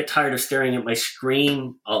when I get tired of staring at my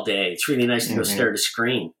screen all day, it's really nice to go stare at a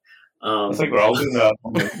screen. I think we're all doing that.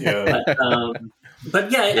 Yeah.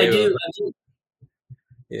 But yeah, I do.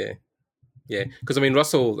 Yeah, because I mean,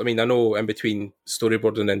 Russell. I mean, I know in between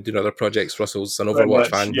storyboarding and doing other projects, Russell's an Overwatch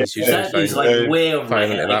fan. Yeah. That is like way over my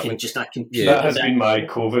head. I can just not compete. That has been my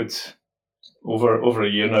COVID over a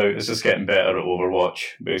year now. It's just getting better at Overwatch,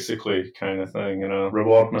 basically, kind of thing.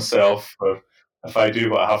 Reward myself for if I do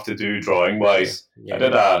what I have to do drawing wise. I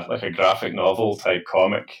did a graphic novel type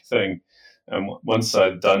comic thing, and once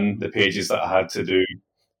I'd done the pages that I had to do.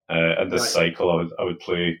 In this cycle, I would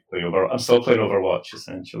play Overwatch. I'm still playing Overwatch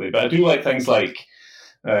essentially, but I do like things like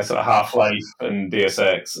sort of Half-Life and Deus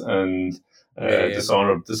Ex and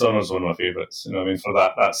Dishonored. Dishonored is one of my favorites. You know what I mean, for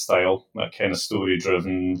that style, that kind of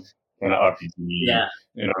story-driven kind of RPG. Yeah.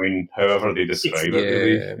 You know what I mean, however they describe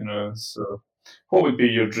it, really. So, what would be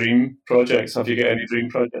your dream projects? Have you got any dream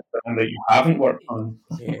projects that you haven't worked on?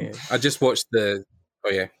 Yeah, I just watched the. Oh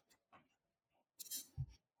yeah.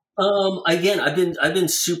 Again, I've been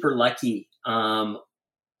super lucky.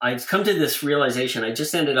 I've come to this realization. I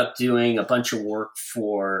just ended up doing a bunch of work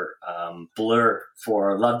for Blur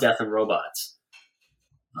for Love, Death and Robots.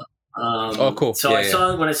 Cool.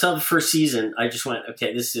 So when I saw the first season, I just went,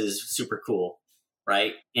 okay, this is super cool,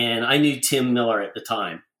 right? And I knew Tim Miller at the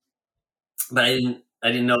time, but I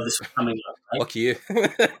didn't know this was coming up. Right? Lucky you.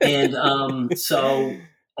 And so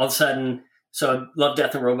all of a sudden, Love,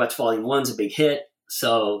 Death and Robots Volume 1's a big hit.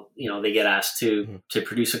 So, they get asked to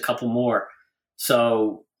produce a couple more.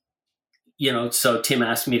 So, so Tim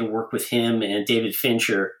asked me to work with him and David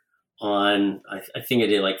Fincher on, I think I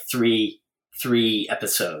did like three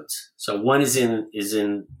episodes. So one is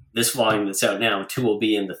in this volume that's out now, and 2 will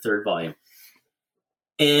be in the 3rd volume.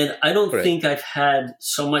 And I don't think I've had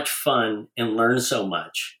so much fun and learned so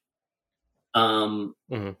much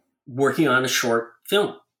working on a short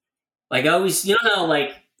film. Like I always, how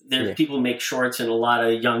like, people make shorts, and a lot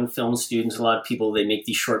of young film students, a lot of people, they make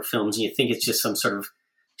these short films, and you think it's just some sort of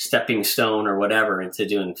stepping stone or whatever into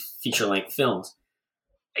doing feature-length films.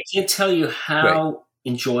 I can't tell you how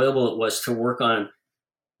enjoyable it was to work on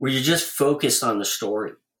where you're just focused on the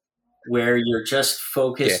story, where you're just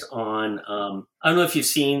focused on, I don't know if you've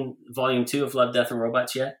seen Volume 2 of Love, Death and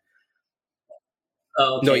Robots yet.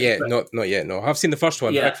 Oh, okay. Not yet. No, I've seen the first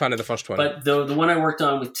one. Big fan of the first one. But the one I worked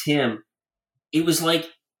on with Tim, it was like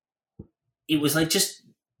just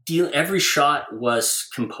every shot was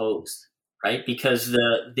composed, right? Because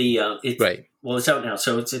it's out now.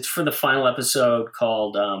 So it's for the final episode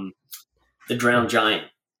called The Drowned Giant.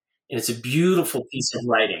 And it's a beautiful piece of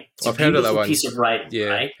writing. I've heard of that one. Piece of writing,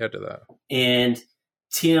 right? Heard of that. And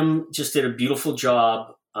Tim just did a beautiful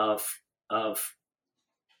job of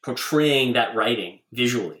portraying that writing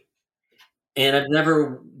visually. And I've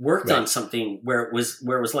never worked on something where it was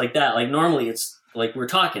like that. Like normally it's like we're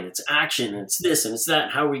talking, it's action, and it's this and it's that.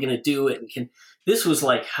 And how are we going to do it? And this was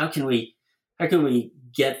like, how can we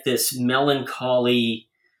get this melancholy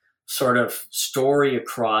sort of story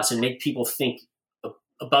across and make people think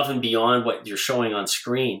above and beyond what you're showing on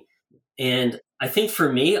screen? And I think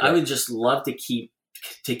for me, I would just love to keep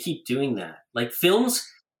doing that. Like films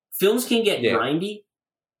can get grindy.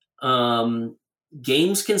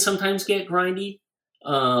 Games can sometimes get grindy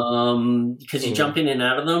because you jump in and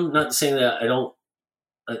out of them. Not saying that I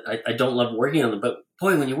don't love working on them, but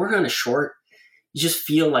boy, when you work on a short, you just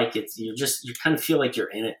feel like you kind of feel like you're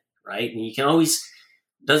in it, right? And you can always,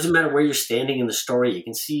 doesn't matter where you're standing in the story, you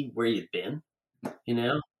can see where you've been,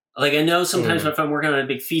 Like I know sometimes if I'm working on a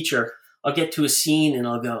big feature, I'll get to a scene and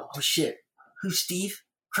I'll go, oh shit, who's Steve?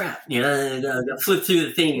 Crap, I'll flip through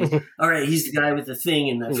the thing. All right, he's the guy with the thing,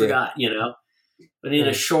 and I forgot, But in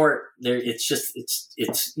a short, it's just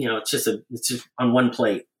on one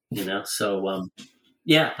plate, So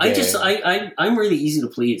I'm really easy to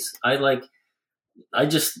please. I like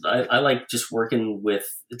just working with.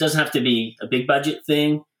 It doesn't have to be a big budget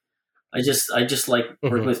thing. I just like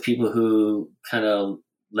working with people who kind of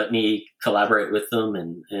let me collaborate with them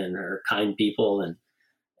and are kind people and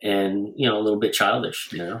a little bit childish,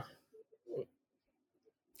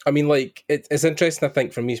 I mean, like, it's interesting, I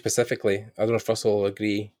think, for me specifically. I don't know if Russell will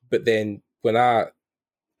agree, but then when I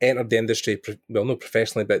entered the industry, well, not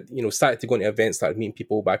professionally, but, started to go into events, started meeting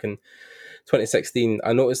people back in 2016,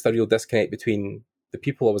 I noticed a real disconnect between the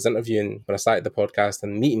people I was interviewing when I started the podcast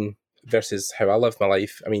and meeting versus how I live my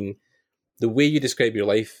life. I mean, the way you describe your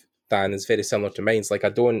life, Dan, is very similar to mine. It's like I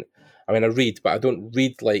don't I mean, I read, but I don't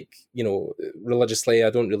read like, you know, religiously. I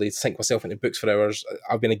don't really sink myself into books for hours.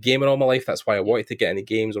 I've been a gamer all my life. That's why I wanted to get into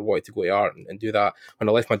games or wanted to go to art and do that. When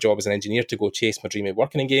I left my job as an engineer to go chase my dream of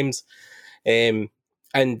working in games. And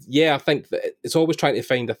yeah, I think that it's always trying to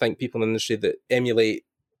find, I think, people in the industry that emulate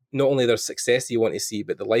not only their success you want to see,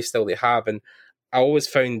 but the lifestyle they have. And I always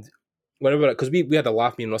found whenever, because we had a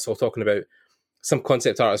laugh, me and Russell, talking about some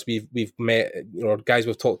concept artists we've met, you know, or guys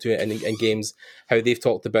we've talked to in games, how they've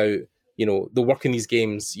talked about, you know, the work in these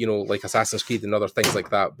games, you know, like Assassin's Creed and other things like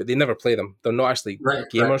that, but they never play them. They're not actually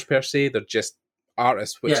gamers per se. They're just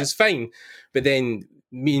artists, which is fine. But then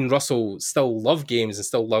me and Russell still love games and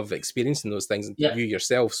still love experiencing those things, and you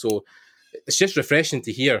yourself. So it's just refreshing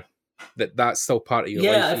to hear that that's still part of your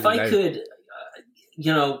life. Yeah, if I could,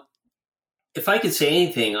 you know, if I could say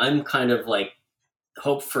anything, I'm kind of like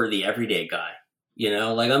hope for the everyday guy. You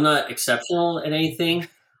know, like I'm not exceptional at anything.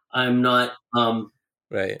 I'm not,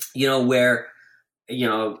 you know, where, you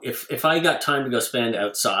know, if I got time to go spend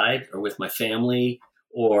outside or with my family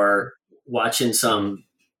or watching some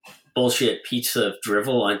bullshit pizza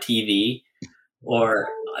drivel on TV, or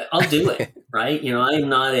I'll do it, right? You know, I'm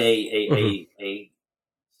not a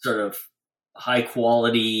sort of high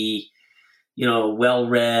quality, you know,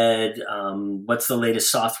 well-read, what's the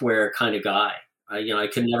latest software kind of guy. You know, I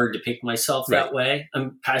could never depict myself that way.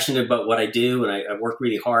 I'm passionate about what I do, and I work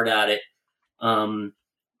really hard at it.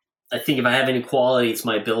 I think if I have any quality, it's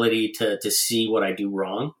my ability to see what I do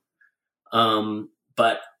wrong.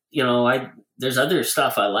 But you know, there's other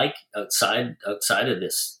stuff I like outside of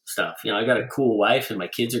this stuff. You know, I got a cool wife, and my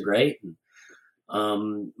kids are great. And,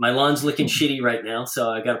 my lawn's looking shitty right now, so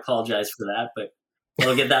I got to apologize for that. But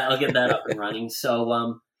I'll get that up and running.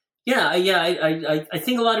 So. I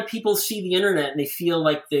think a lot of people see the internet and they feel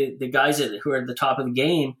like the guys who are at the top of the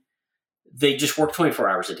game, they just work 24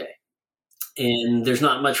 hours a day, and there's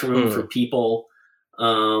not much room for people.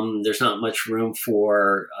 There's not much room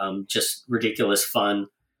for just ridiculous fun.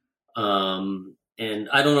 And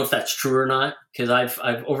I don't know if that's true or not, because I've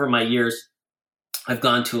over my years, I've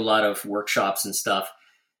gone to a lot of workshops and stuff,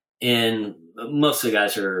 and most of the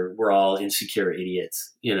guys we're all insecure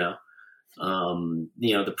idiots, you know.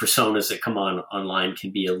 You know, the personas that come online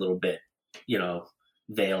can be a little bit, you know,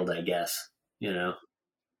 veiled, I guess, you know.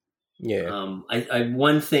 Yeah.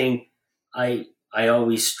 One thing I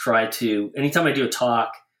always try to, anytime I do a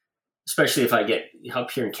talk, especially if I get up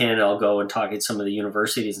here in Canada, I'll go and talk at some of the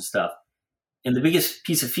universities and stuff. And the biggest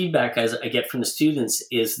piece of feedback I get from the students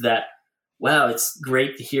is that, wow, it's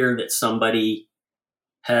great to hear that somebody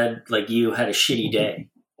had a shitty day.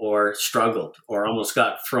 Or struggled, or almost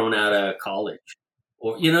got thrown out of college,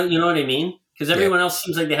 or you know what I mean? Because everyone else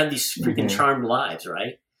seems like they have these freaking charmed lives,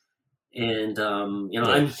 right? And you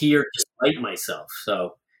know, I'm here despite myself.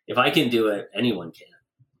 So if I can do it, anyone can.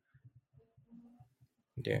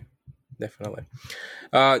 Yeah, definitely.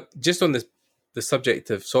 Just on the subject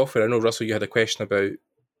of software, I know, Russell, you had a question about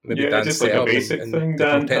maybe Dan's just like a basic thing,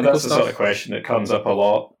 Dan. And that's the sort of question that comes up a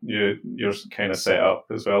lot. Your kind of set up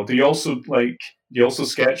as well. Do you also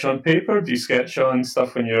sketch on paper? Do you sketch on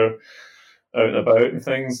stuff when you're out and about and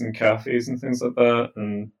things, and cafes and things like that?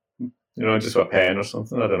 And you know, just with a pen or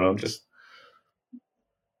something. I don't know. I'm just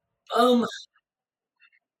a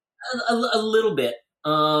little bit.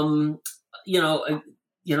 You know,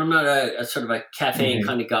 I'm not a sort of a cafe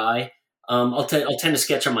kind of guy. I'll tend to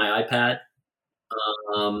sketch on my iPad.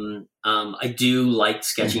 I do like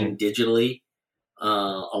sketching digitally a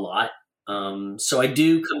lot. So I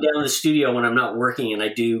do come down to the studio when I'm not working, and I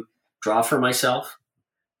do draw for myself.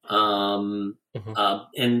 And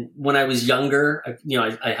when I was younger,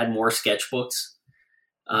 I had more sketchbooks,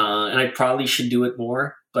 and I probably should do it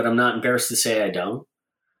more, but I'm not embarrassed to say I don't,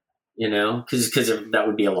 you know, because that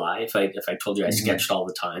would be a lie if I told you I sketched all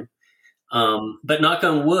the time. But knock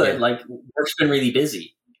on wood, like work's been really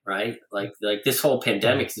busy. Right? Like this whole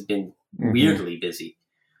pandemic has been weirdly busy.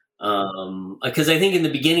 Because I think in the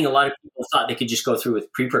beginning, a lot of people thought they could just go through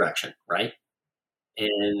with pre-production, right?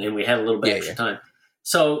 And we had a little bit extra time.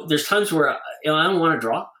 So there's times where, you know, I don't want to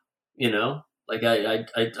draw, you know, like I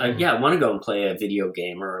want to go and play a video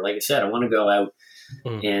game, or like I said, I want to go out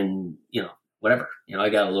and, you know, whatever, you know, I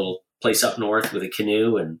got a little place up north with a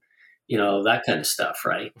canoe and, you know, that kind of stuff.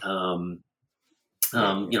 Right. You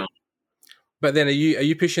know, but then are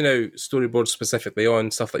you pushing out storyboards specifically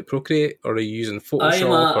on stuff like Procreate, or are you using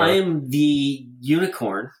Photoshop? I am the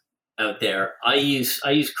unicorn out there. I use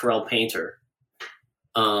Corel Painter.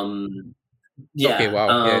 Okay,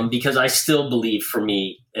 wow. Because I still believe, for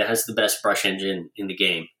me, it has the best brush engine in the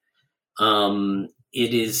game.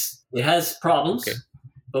 It has problems.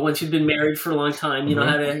 But once you've been married for a long time, you know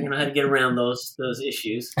how to get around those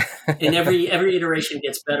issues. And every iteration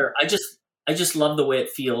gets better. I just love the way it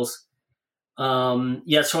feels. So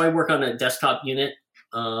I work on a desktop unit.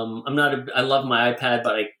 I love my iPad,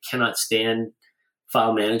 but I cannot stand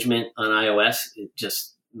file management on iOS. It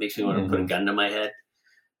just makes me want to put a gun to my head.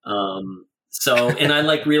 And I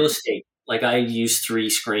like real estate. Like I use 3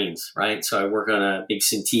 screens, right? So I work on a big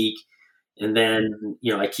Cintiq, and then,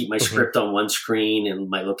 I keep my script on one screen and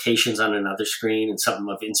my locations on another screen and something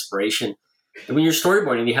of inspiration. And when you're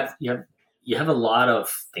storyboarding, you have a lot of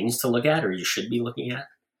things to look at, or you should be looking at.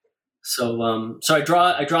 So I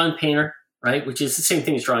draw in Painter, right? Which is the same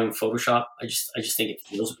thing as drawing in Photoshop. I just think it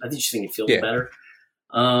feels better.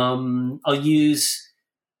 I'll use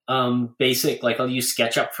basic, like I'll use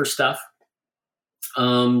SketchUp for stuff.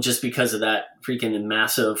 Just because of that freaking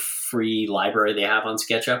massive free library they have on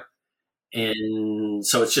SketchUp. And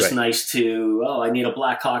so it's just nice to, I need a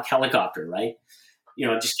Black Hawk helicopter, right?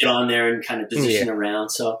 Just get on there and kind of position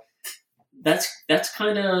around. So that's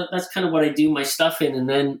kind of what I do my stuff in. And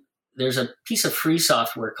then there's a piece of free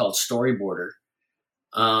software called Storyboarder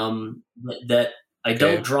that I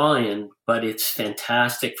don't draw in, but it's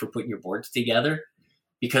fantastic for putting your boards together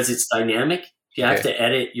because it's dynamic. If you have to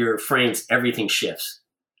edit your frames, everything shifts,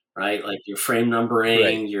 right? Like your frame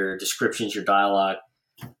numbering, your descriptions, your dialogue.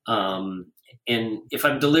 And if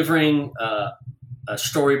I'm delivering a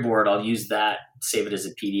storyboard, I'll use that, save it as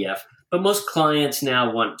a PDF. But most clients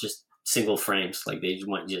now want just single frames. Like they just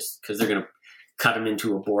want because they're going to cut them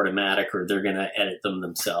into a Boardomatic or they're going to edit them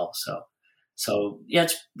themselves. So yeah,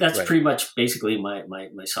 that's pretty much basically my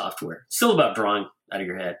software. It's still about drawing out of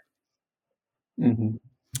your head. Mm-hmm.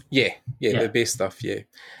 Yeah, the base stuff. Yeah,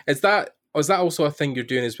 is that also a thing you're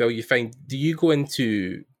doing as well? You find, do you go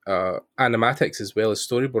into animatics as well as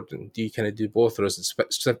storyboarding? Do you kind of do both, or is it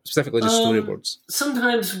specifically just storyboards?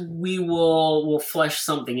 Sometimes we'll flesh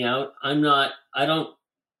something out. I don't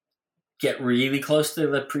get really close to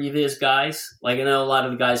the previous guys. Like I know a lot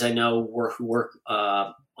of the guys I know who work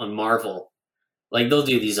on Marvel. Like they'll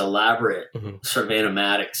do these elaborate sort of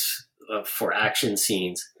animatics for action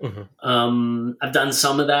scenes. I've done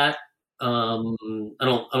some of that. I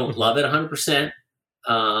don't love it 100%.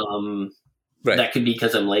 That could be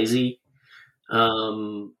because I'm lazy.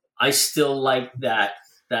 I still like that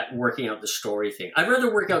working out the story thing. I'd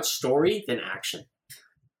rather work out story than action.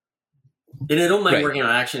 And I don't mind working on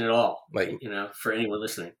action at all. Like, for anyone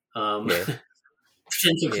listening. Potential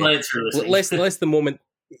clients are listening. Less the moment.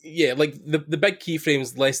 Yeah, like the big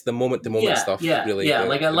keyframes, less the moment stuff. Really. Yeah,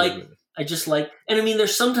 I just like, and I mean,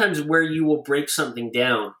 there's sometimes where you will break something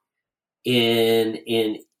down in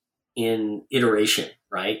iteration,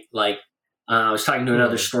 right? Like I was talking to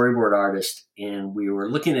another storyboard artist, and we were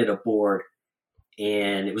looking at a board,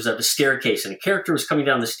 and it was up a staircase, and a character was coming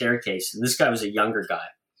down the staircase, and this guy was a younger guy,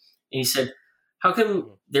 and he said, "How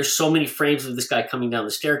come there's so many frames of this guy coming down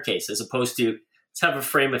the staircase, as opposed to let's have a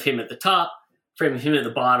frame of him at the top, frame of him at the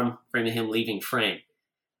bottom, frame of him leaving frame?"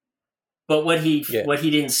 But what he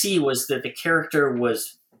didn't see was that the character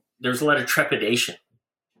there was a lot of trepidation,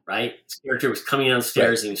 right? This character was coming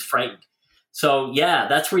downstairs and he was frightened. So yeah,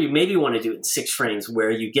 that's where you maybe want to do it in 6 frames,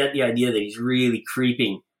 where you get the idea that he's really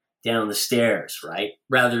creeping down the stairs, right?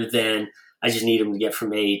 Rather than I just need him to get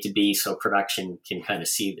from A to B so production can kind of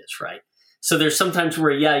see this, right? So there's sometimes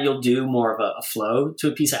where you'll do more of a flow to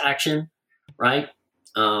a piece of action, right?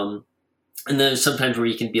 And then there's sometimes where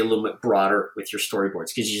you can be a little bit broader with your storyboards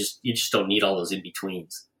because you just don't need all those in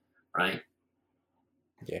betweens, right?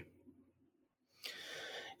 Yeah.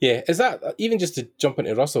 Yeah. Is that even just to jump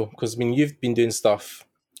into Russell? Because I mean, you've been doing stuff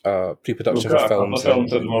pre-production for films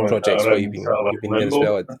and projects where you've been there as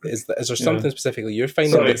well. Is there something specifically you're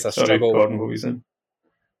finding that's a struggle? Gordon, what were you saying?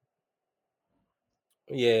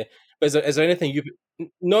 Yeah, but is there anything you?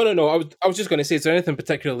 No. I was just going to say, is there anything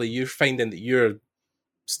particularly you're finding that you're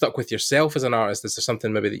stuck with yourself as an artist? Is there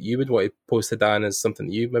something maybe that you would want to pose to Dan as something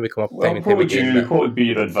that you maybe come up time and time again? What would be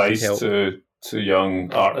your advice to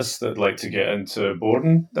young artists that like to get into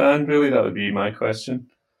boarding, Dan? Really, that would be my question.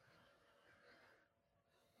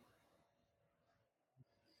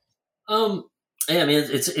 Yeah, I mean,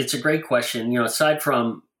 it's a great question. Aside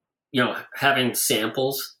from having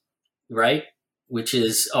samples, right, which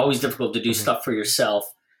is always difficult to do stuff for yourself.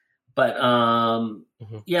 But learn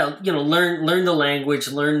the language,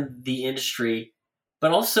 learn the industry,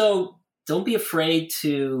 but also don't be afraid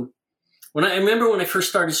to. I remember when I first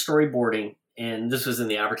started storyboarding, and this was in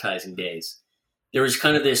the advertising days, there was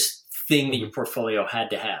kind of this thing that your portfolio had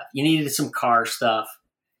to have. You needed some car stuff,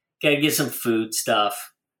 got to get some food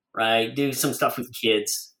stuff, right? Do some stuff with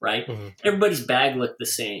kids, right? Everybody's bag looked the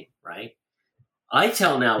same, right? I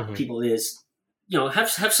tell now people is, have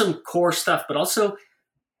some core stuff, but also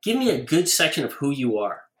give me a good section of who you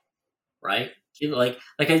are, right? Like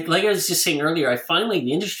I was just saying earlier, I find like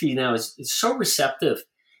the industry now is so receptive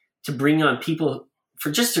to bring on people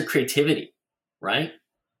for just their creativity, right?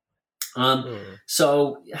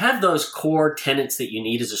 So have those core tenets that you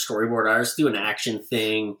need as a storyboard artist. Do an action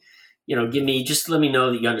thing, let me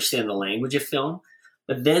know that you understand the language of film,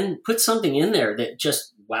 but then put something in there that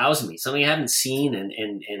just wows me, something I haven't seen, and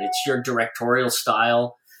it's your directorial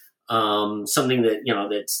style, something that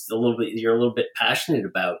that's you're a little bit passionate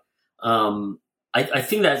about. I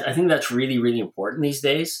think that's really, really important these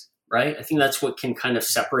days, right? I think that's what can kind of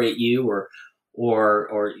separate you, or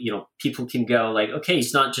people can go like, okay,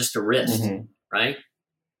 he's not just a wrist, right?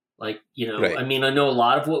 Like, right. I mean, I know a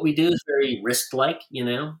lot of what we do is very wrist-like,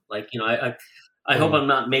 I hope I'm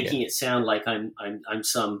not making it sound like I'm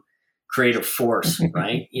some creative force,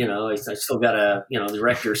 right? I still got the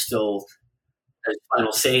director still has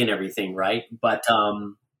final say in everything, right? But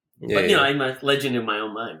I'm a legend in my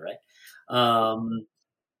own mind, right?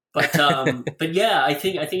 But yeah, I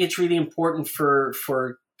think it's really important for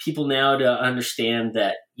people now to understand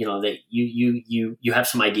that that you have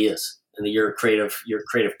some ideas and that you're a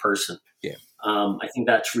creative person. Yeah. I think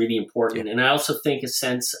that's really important, and I also think a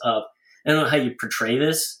sense of, I don't know how you portray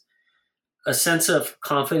this, a sense of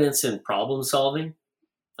confidence in problem solving.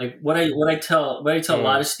 Like what I tell a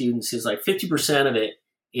lot of students is like 50% of it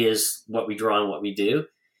is what we draw and what we do,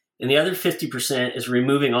 and the other 50% is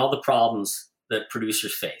removing all the problems that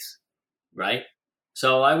producers face, right?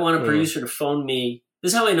 So I want a producer to phone me.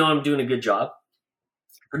 This is how I know I'm doing a good job.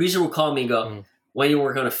 Producer will call me and go, when you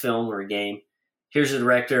work on a film or a game, here's the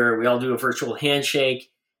director. We all do a virtual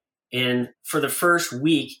handshake. And for the first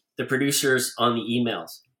week, the producer's on the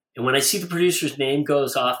emails. And when I see the producer's name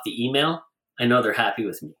goes off the email, I know they're happy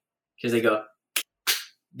with me, because they go,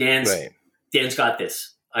 Dan's got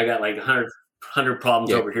this. I got like 100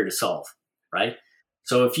 problems over here to solve, right?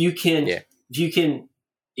 So if you can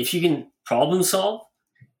problem solve,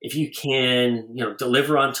 if you can,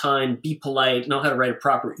 deliver on time, be polite, know how to write a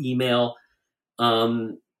proper email,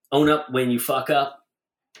 own up when you fuck up,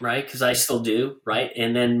 right? Because I still do, right?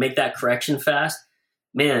 And then make that correction fast.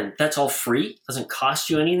 Man, that's all free. Doesn't cost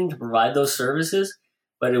you anything to provide those services,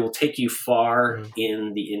 but it will take you far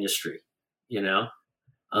in the industry. I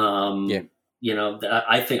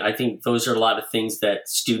think those are a lot of things that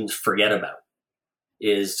students forget about,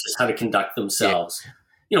 is just how to conduct themselves.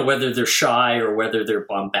 Whether they're shy or whether they're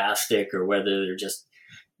bombastic or whether they're just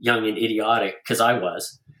young and idiotic, because I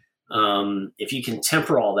was. If you can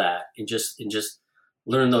temper all that and just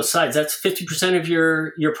learn those sides, that's 50% of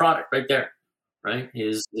your product right there, right?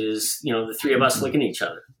 Is the three of us looking at each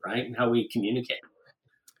other, right, and how we communicate.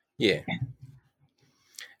 Yeah.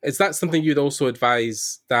 Is that something you'd also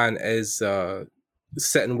advise, Dan, is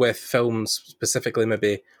sitting with films specifically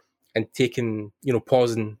maybe and taking,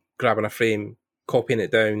 pausing, grabbing a frame, copying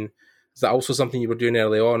it down? Is that also something you were doing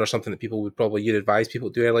early on, or something that you'd advise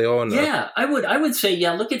people to do early on? Yeah, I would say,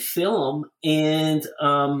 look at film. And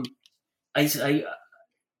I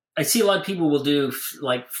see a lot of people will do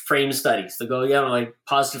like frame studies. They'll go, like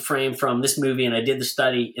pause the frame from this movie and I did the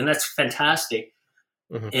study, and that's fantastic.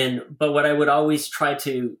 But what I would always try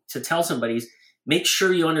to tell somebody is make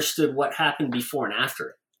sure you understood what happened before and after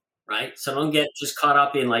it, right? So don't get just caught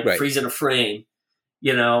up in like freezing a frame,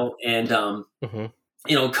 and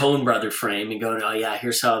Coen brother frame and going, oh yeah,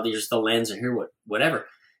 here's the lens and here whatever.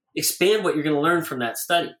 Expand what you're going to learn from that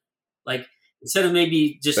study. Like instead of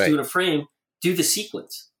maybe just doing a frame, do the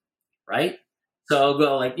sequence, right? So I'll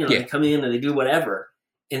go like, they come in and they do whatever,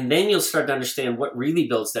 and then you'll start to understand what really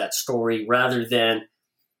builds that story, rather than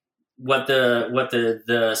what the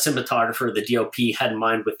cinematographer, the DOP had in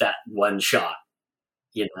mind with that one shot,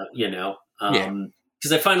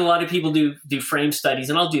 because I find a lot of people do frame studies,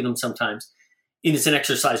 and I'll do them sometimes, and it's an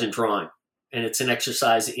exercise in drawing, and it's an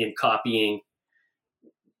exercise in copying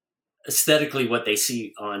aesthetically what they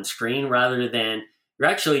see on screen, rather than you're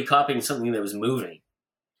actually copying something that was moving,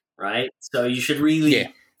 right? So you should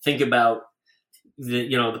really think about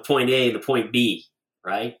the point A, the point B,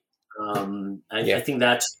 right? I think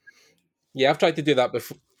that's... Yeah, I've tried to do that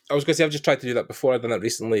before. I was going to say I've just tried to do that before. I've done that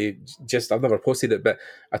recently. I've never posted it, but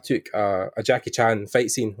I took a Jackie Chan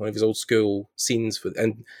fight scene, one of his old school scenes,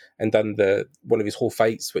 and done one of his whole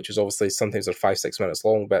fights, which was obviously sometimes they're 5-6 minutes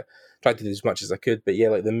long, but tried to do as much as I could. But yeah,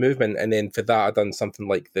 like the movement, and then for that I done something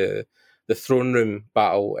like the throne room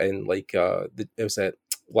battle, and like it was at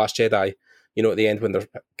Last Jedi. At the end when they're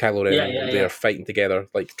Kylo Ren and they're fighting together,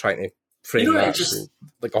 like trying to frame that.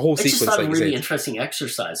 Like a whole sequence. It's just a really interesting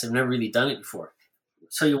exercise. I've never really done it before.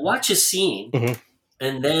 you watch a scene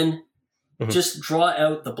and then just draw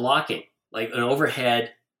out the blocking, like an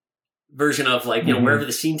overhead version of like, you know, wherever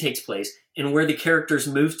the scene takes place and where the characters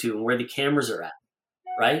move to and where the cameras are at,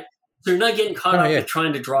 right? So you're not getting caught up with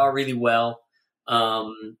trying to draw really well.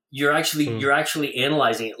 You're actually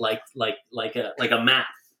analyzing it like a map,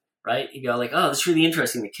 right? You go like, oh, this is really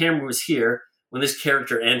interesting. The camera was here when this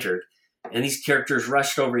character entered, and these characters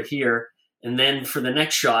rushed over here, and then for the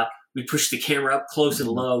next shot, we pushed the camera up close and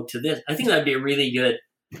low to this. I think that'd be a really good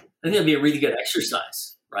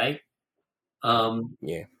exercise, right?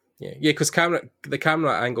 Because the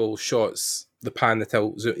camera angle shots, the pan, the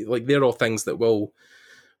tilt, like they're all things that will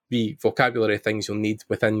be vocabulary things you'll need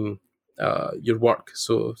within your work.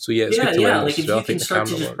 So yeah, it's good to learn. Like if you can start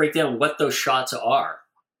to just break down what those shots are,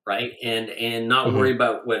 right, and not worry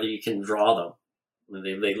about whether you can draw them.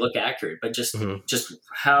 They look accurate, but just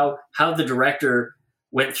how the director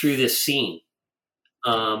went through this scene.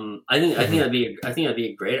 I think that'd be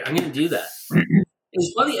a great. I'm going to do that.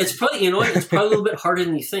 It's probably you know it's probably a little bit harder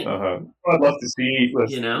than you think. I'd love to see.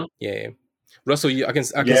 You know. Yeah. Russell, I can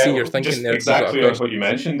see your thinking there. Exactly what you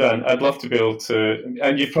mentioned, Dan. I'd love to be able to,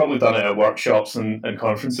 and you've probably done it at workshops and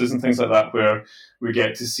conferences and things like that, where we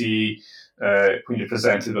get to see when you're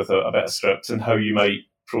presented with a bit of script and how you might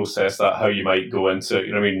process that, how you might go into it,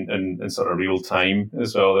 you know what I mean, in sort of real time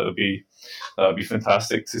as well. That would be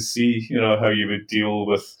fantastic to see, you know, how you would deal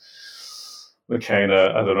with the kind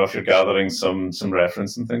of, I don't know if you're gathering some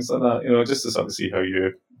reference and things like that, you know, just to sort of see how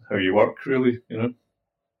you work really, you know.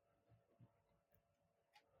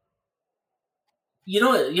 You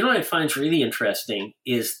know what I find really interesting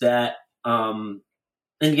is that, and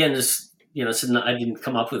again, this, you know, I didn't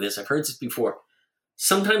come up with this. I've heard this before.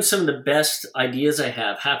 Sometimes some of the best ideas I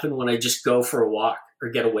have happen when I just go for a walk or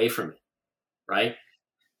get away from it, right?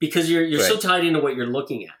 Because you're so tied into what you're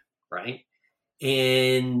looking at, right?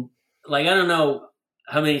 And like, I don't know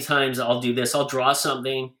how many times I'll do this. I'll draw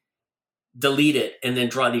something, delete it, and then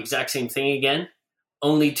draw the exact same thing again,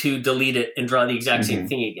 only to delete it and draw the exact same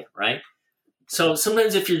thing again, right? So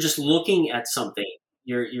sometimes if you're just looking at something,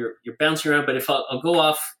 you're bouncing around. But if I'll go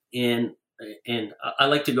off and I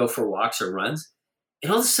like to go for walks or runs,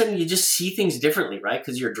 and all of a sudden you just see things differently, right?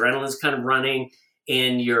 Because your adrenaline's kind of running,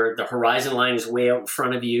 and the horizon line is way out in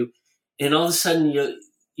front of you, and all of a sudden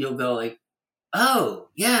you'll go like, oh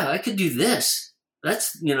yeah, I could do this.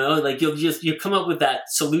 That's, you know, like you'll come up with that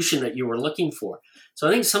solution that you were looking for. So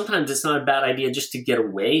I think sometimes it's not a bad idea just to get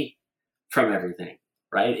away from everything.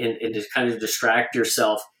 Right. And to kind of distract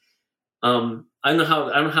yourself. I don't know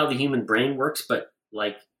how the human brain works, but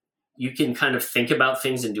like you can kind of think about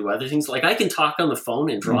things and do other things. Like I can talk on the phone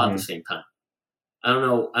and draw at the same time. I don't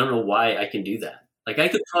know why I can do that. Like I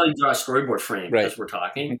could probably draw a storyboard frame as we're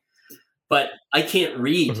talking, but I can't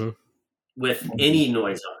read with any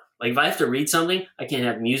noise on. Like if I have to read something, I can't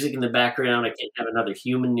have music in the background. I can't have another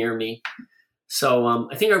human near me. So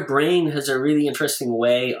I think our brain has a really interesting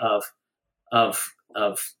way of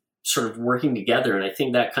sort of working together. And I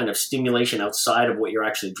think that kind of stimulation outside of what you're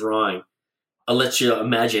actually drawing lets your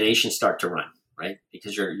imagination start to run, right?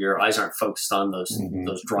 Because your eyes aren't focused on those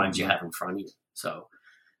drawings you have in front of you. So,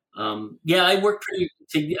 I work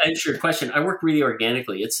to answer your question, I work really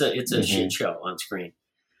organically. It's a shit show on screen.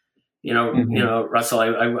 You know, Russell,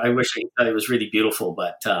 I wish I thought it was really beautiful,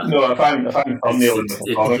 but no, if I'm thumbnailing with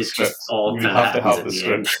a comic script, you have to have the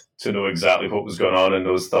script to know exactly what was going on in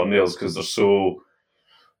those thumbnails because they're so,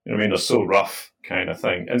 you know what I mean, they're so rough kind of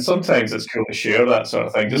thing. And sometimes it's cool to share that sort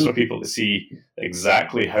of thing just for people to see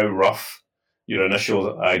exactly how rough your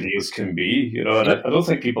initial ideas can be, you know, and I don't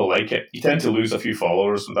think people like it. You tend to lose a few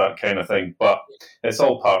followers with that kind of thing, but it's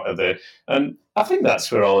all part of and I think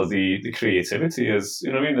that's where all of the creativity is,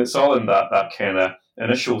 you know what I mean? It's all in that kind of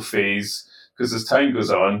initial phase, because as time goes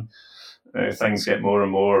on, things get more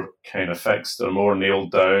and more kind of fixed or more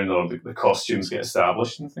nailed down, or the costumes get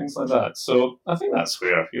established and things like that. So I think that's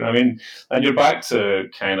where, you know what I mean? And you're back to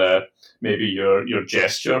kind of maybe your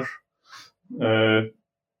gesture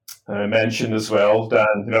mentioned as well, Dan,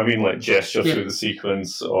 you know what I mean? Like gesture through the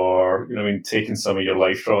sequence, or, you know what I mean, taking some of your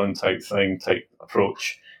life drawing type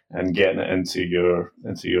approach and getting it into your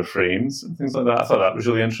frames and things like that. I thought that was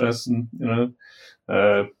really interesting, you know.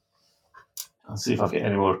 I'll see if I've got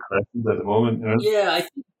any more questions at the moment. You know? Yeah,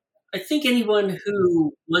 I think anyone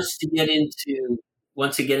who wants to get into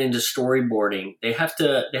storyboarding, they have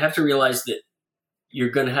to realize that you're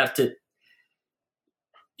gonna have to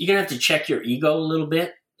check your ego a little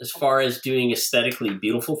bit as far as doing aesthetically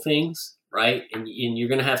beautiful things, right? And you're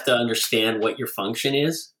gonna have to understand what your function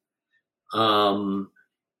is, and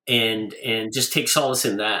just take solace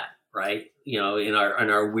in that, right? You know, in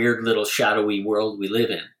our weird little shadowy world we live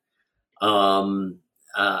in.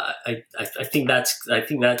 I think that's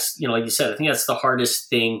you know, like you said, I think that's the hardest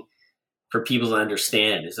thing for people to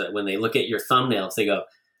understand, is that when they look at your thumbnails, they go,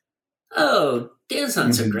 "Oh, Dan's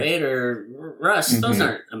not so great," or "Russ, those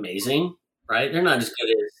aren't amazing," right? They're not as good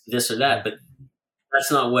as this or that, but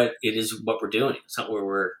that's not what it is. What we're doing, it's not where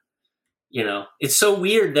we're. You know, it's so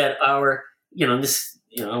weird that our, you know, this,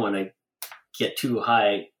 you know, I don't want to get too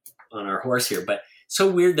high on our horse here, but it's so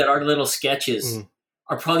weird that our little sketches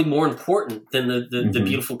are probably more important than the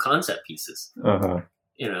beautiful concept pieces.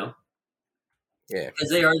 You know. Yeah, because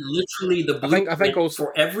they are literally the blueprint. I think also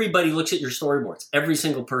for everybody looks at your storyboards, every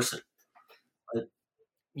single person.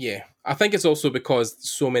 Yeah, I think it's also because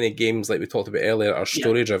so many games, like we talked about earlier, are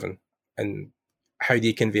story driven, and how do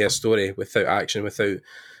you convey a story without action, without,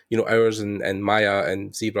 you know, ours and Maya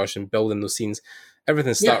and ZBrush and building those scenes.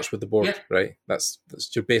 Everything starts with the board, right? That's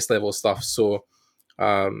your base level stuff. So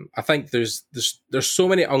I think there's so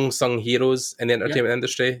many unsung heroes in the entertainment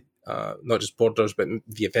industry. Not just boarders, but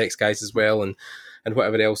VFX guys as well, and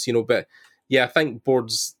whatever else, you know. But yeah, I think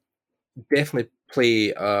boards definitely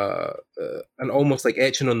play an almost like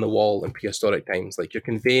etching on the wall in prehistoric times. Like, you're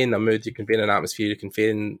conveying a mood, you're conveying an atmosphere, you're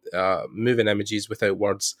conveying moving images without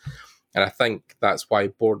words. And I think that's why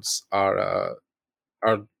boards are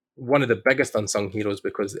one of the biggest unsung heroes,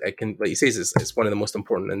 because it can, like you say, it's one of the most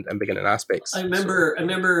important and beginning aspects. I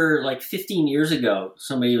remember like 15 years ago,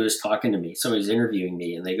 somebody was talking to me, somebody was interviewing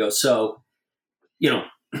me, and they go, so, you know,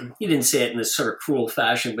 he didn't say it in this sort of cruel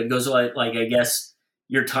fashion, but it goes like I guess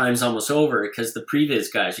your time's almost over because the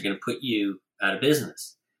previs guys are going to put you out of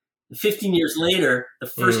business. 15 years later, the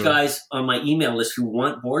first guys on my email list who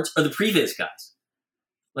want boards are the previs guys.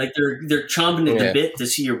 Like, they're chomping at the bit to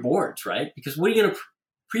see your boards, right? Because what are you going to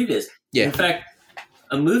previs? Yeah. In fact,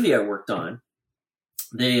 a movie I worked on,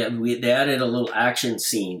 they added a little action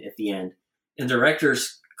scene at the end, and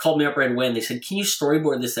directors called me up right away and they said, "Can you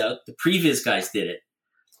storyboard this out?" The previs guys did it,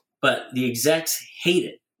 but the execs hate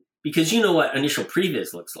it because you know what initial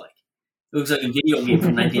previs looks like. It looks like a video game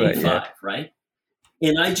from 1985, right?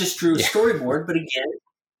 And I just drew a storyboard,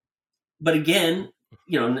 but again,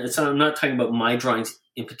 you know, I'm not talking about my drawings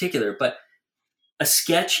in particular, but a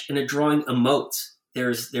sketch and a drawing emotes.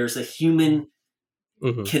 There's a human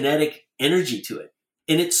kinetic energy to it,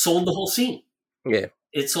 and it sold the whole scene. Yeah,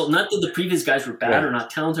 it sold. Not that the previs guys were bad or not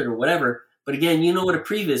talented or whatever, but again, you know what a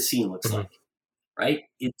previs scene looks like, right?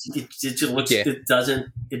 It just looks. It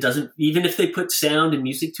doesn't. Even if they put sound and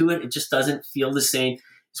music to it, it just doesn't feel the same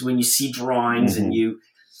as when you see drawings and you.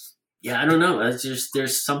 Yeah, I don't know. It's just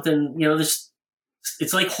there's something, you know.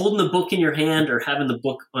 It's like holding the book in your hand or having the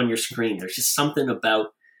book on your screen. There's just something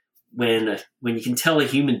about when you can tell a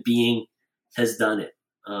human being has done it.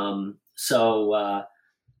 I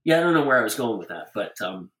don't know where I was going with that, but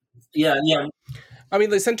yeah. I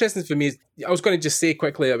mean, it's interesting for me. I was going to just say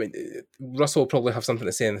quickly, I mean, Russell will probably have something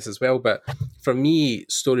to say on this as well, but for me,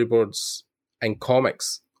 storyboards and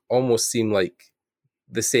comics almost seem like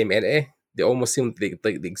the same entity. They almost seem like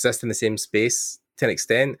they exist in the same space to an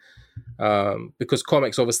extent, because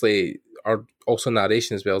comics obviously are also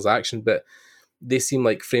narration as well as action, but they seem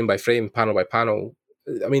like frame by frame, panel by panel.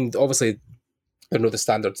 I mean, obviously, I know the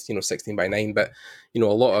standard's 16 by 9, but a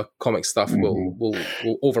lot of comic stuff will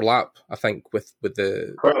overlap. I think with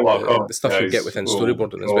the stuff you get within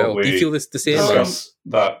storyboarding as well. Do you feel this the same? Discuss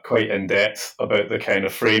that quite in depth about the kind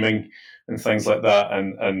of framing and things like that,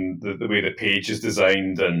 and the way the page is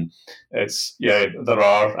designed, and there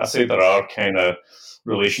are kind of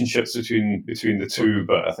relationships between the two,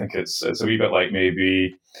 but I think it's a wee bit like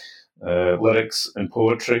maybe lyrics and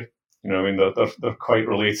poetry. I mean, they're quite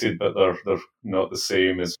related, but they're not the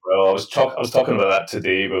same as well. I was talking about that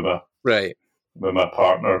today with my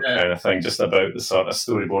partner, kind of thing, just about the sort of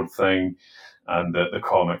storyboard thing and the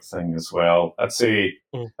comic thing as well. I'd say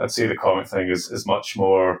the comic thing is much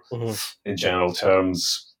more, in general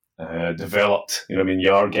terms, developed. I mean,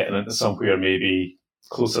 you are getting into somewhere maybe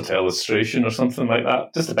closer to illustration or something like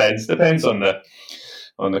that. Just depends on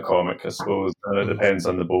the comic, I suppose, and it depends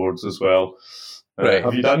on the boards as well.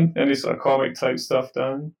 Have you done any sort of comic type stuff,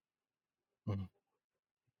 Dan?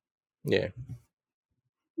 Yeah.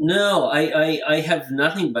 No, I have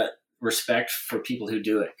nothing but respect for people who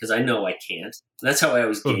do it, because I know I can't. That's how I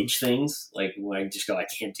always gauge things. Like when I just go, I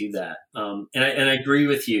can't do that. And I agree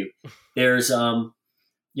with you. There's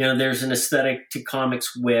there's an aesthetic to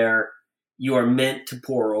comics where you are meant to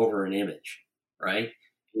pour over an image, right?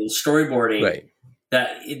 In storyboarding,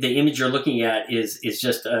 that the image you're looking at is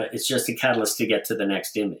just a catalyst to get to the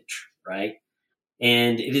next image, right?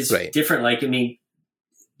 And it is different. Like, I mean,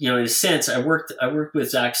 in a sense, I worked with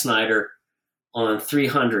Zack Snyder on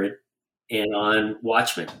 300 and on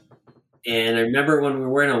Watchmen. And I remember when we were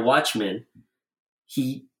working on Watchmen,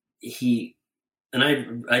 he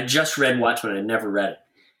and I just read Watchmen. I never read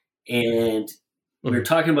it. And we were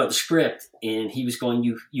talking about the script, and he was going,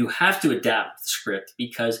 you have to adapt the script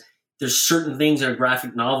because there's certain things in a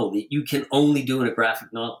graphic novel that you can only do in a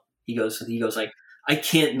graphic novel. He goes like, I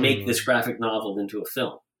can't make this graphic novel into a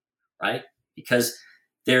film, right? Because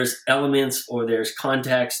there's elements or there's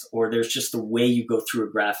context or there's just the way you go through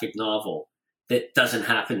a graphic novel that doesn't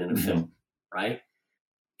happen in a film, right?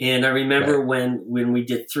 And I remember when we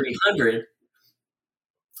did 300,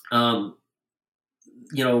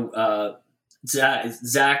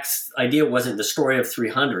 Zach's idea wasn't the story of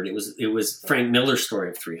 300. It was Frank Miller's story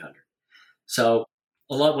of 300. So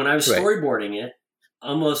a lot when I was storyboarding it,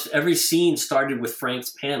 almost every scene started with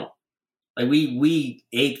Frank's panel. Like we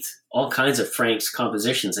aped all kinds of Frank's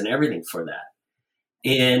compositions and everything for that.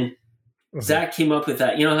 And Zach came up with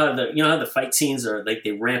that. You know how the fight scenes are, like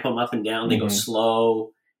they ramp them up and down, they go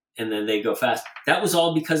slow and then they go fast. That was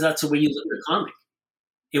all because that's the way you look at a comic.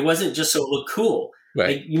 It wasn't just so it looked cool.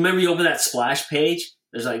 Right. Like, you remember you open that splash page,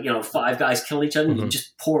 there's like, 5 guys killing each other and you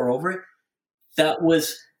just pour over it.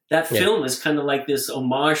 That film is kind of like this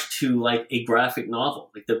homage to like a graphic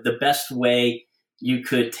novel. Like the best way you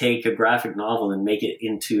could take a graphic novel and make it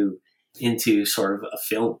into sort of a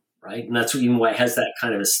film, right? And that's even why it has that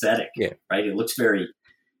kind of aesthetic, right? It looks very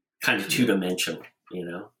kind of two-dimensional,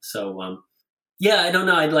 So, I don't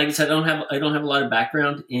know. Like I said, I don't have a lot of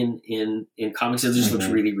background in comics. It just looks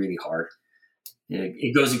really, really hard.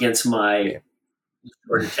 It goes against my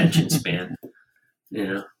short attention span,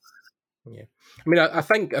 Yeah. I mean, I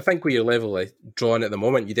think with your level of drawing at the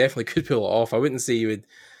moment, you definitely could pull it off. I wouldn't say you would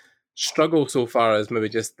struggle so far as maybe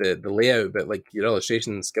just the layout, but like your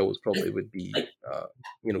illustration skills probably would be,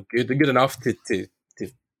 good enough to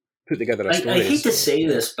put together a story. I hate to say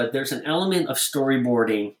this, but there's an element of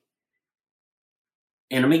storyboarding,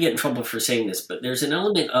 and I'm going to get in trouble for saying this, but there's an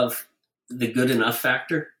element of the good enough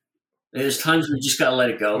factor. There's times where you just got to let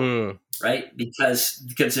it go, right? Because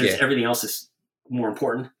there's everything else is more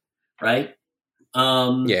important, right?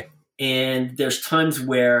 And there's times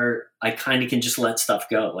where I kind of can just let stuff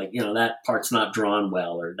go. Like, that part's not drawn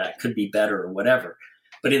well, or that could be better or whatever.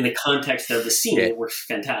 But in the context of the scene, it works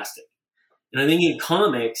fantastic. And I think in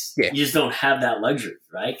comics, you just don't have that luxury,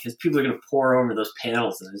 right? Because people are going to pour over those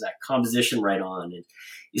panels and there's that composition right on. And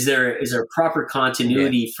is there proper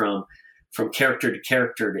continuity from character to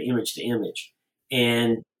character to image?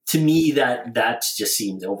 And to me, that just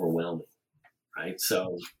seems overwhelming. Right.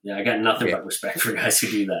 So, I got nothing but respect for guys who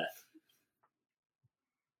do that.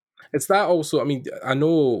 It's that also, I mean, I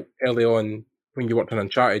know early on when you worked on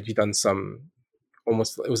Uncharted, you done some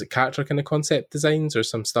almost, was it character kind of concept designs or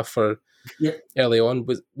some stuff for early on?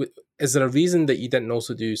 Is there a reason that you didn't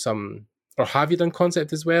also do some, or have you done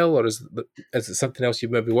concept as well? Or is it something else you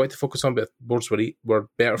maybe wanted to focus on, but boards were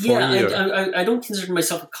better for you? I don't consider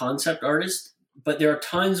myself a concept artist. But there are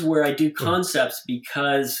times where I do concepts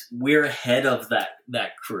because we're ahead of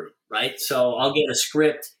that crew, right? So I'll get a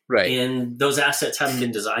script, and those assets haven't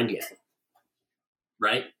been designed yet,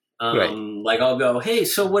 right? Like I'll go, hey,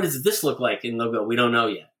 so what does this look like? And they'll go, we don't know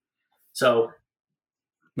yet. So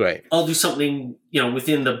I'll do something,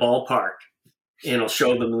 within the ballpark, and I'll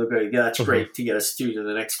show them, and they'll go, yeah, that's great to get us through to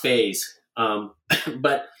the next phase.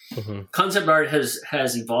 But concept art has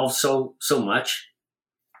evolved so much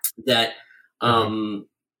that. And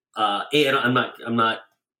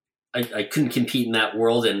I couldn't compete in that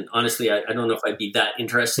world. And honestly, I don't know if I'd be that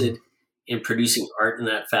interested in producing art in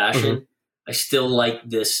that fashion. I still like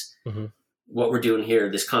this, what we're doing here,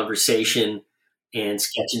 this conversation and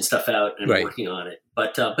sketching stuff out and working on it.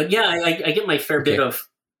 But I get my fair bit of,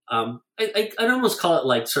 I'd almost call it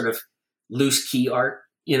like sort of loose key art,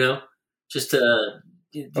 just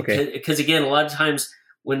because again, a lot of times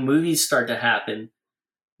when movies start to happen,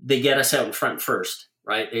 they get us out in front first,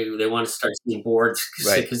 right? They want to start seeing boards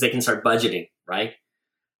because they can start budgeting, right?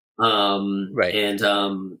 And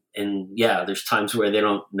there's times where they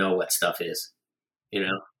don't know what stuff is, Yeah,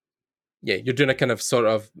 you're doing a kind of sort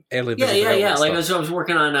of early. Yeah. Like I was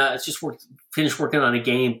working on, finished working on a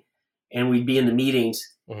game, and we'd be in the meetings,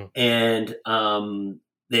 and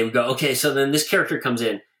they would go, okay, so then this character comes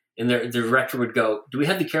in, and the director would go, do we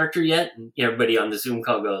have the character yet? And everybody on the Zoom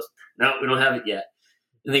call goes, no, we don't have it yet.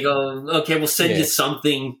 And they go, okay, we'll send you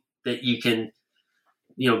something that you can,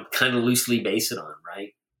 kind of loosely base it on,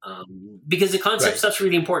 right? Because the concept stuff's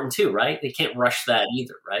really important too, right? They can't rush that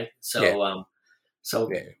either, right? So,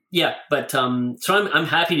 but so I'm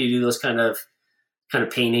happy to do those kind of kind of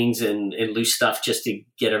paintings and loose stuff just to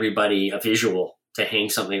get everybody a visual to hang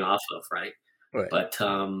something off of, right? But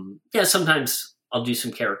yeah, sometimes I'll do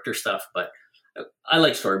some character stuff, but I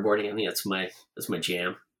like storyboarding. I think that's my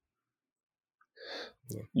jam.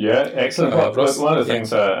 Yeah, excellent. One of the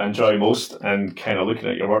things I enjoy most and kind of looking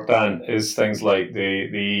at your work, Dan, is things like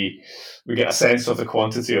we get a sense of the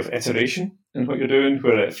quantity of iteration in what you're doing,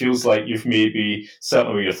 where it feels like you've maybe,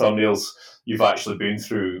 certainly with your thumbnails, you've actually been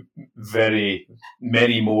through very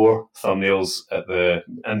many more thumbnails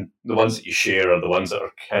and the ones that you share are the ones that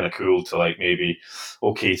are kind of cool to like maybe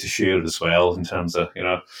okay to share as well in terms of, you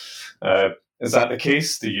know, is that the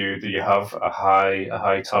case? Do you have a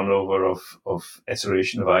high turnover of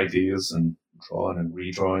iteration of ideas and drawing and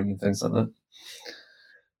redrawing and things like that?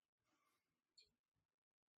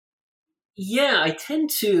 Yeah, I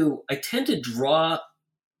tend to draw.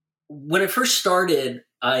 When I first started,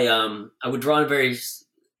 I would draw in a very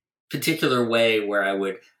particular way where I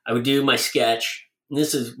would do my sketch. And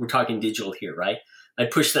we're talking digital here, right?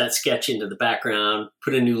 I'd push that sketch into the background,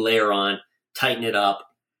 put a new layer on, tighten it up.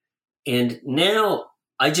 And now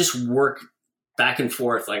I just work back and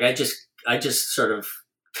forth. Like I just sort of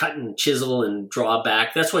cut and chisel and draw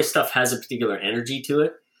back. That's why stuff has a particular energy to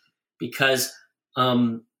it, because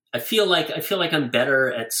I feel like I'm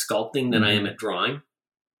better at sculpting than I am at drawing.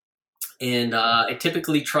 And I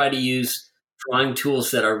typically try to use drawing tools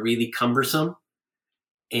that are really cumbersome.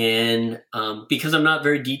 And because I'm not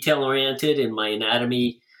very detail oriented and my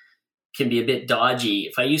anatomy can be a bit dodgy,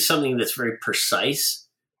 if I use something that's very precise,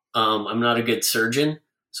 I'm not a good surgeon.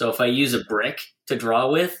 So if I use a brick to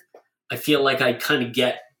draw with, I feel like I kind of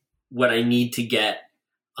get what I need to get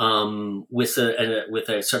with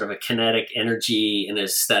a sort of a kinetic energy and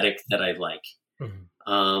aesthetic that I like.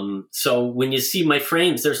 Mm-hmm. So when you see my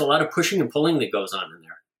frames, there's a lot of pushing and pulling that goes on in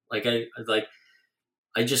there. I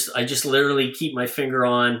just literally keep my finger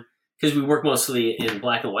on, because we work mostly in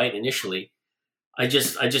black and white initially. I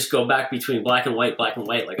just go back between black and white. Like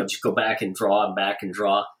I'll just go back and draw and back and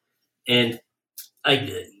draw. And I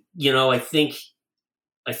think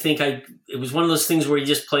it was one of those things where you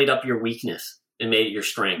just played up your weakness and made it your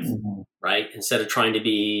strength, mm-hmm. right? Instead of trying to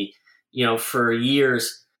be, for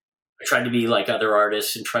years, I tried to be like other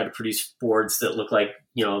artists and try to produce boards that look like,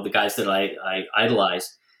 the guys that I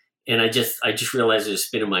idolize. And I just realized it was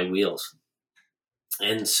spinning my wheels.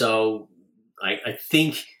 And so I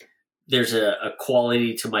think there's a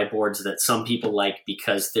quality to my boards that some people like,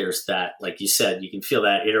 because there's that, like you said, you can feel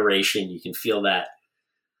that iteration. You can feel that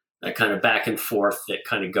kind of back and forth that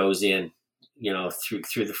kind of goes in,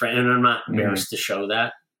 through the frame. And I'm not embarrassed to show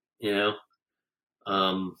that, it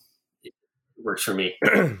works for me.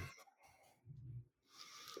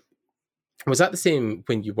 Was that the same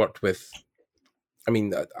when you worked with,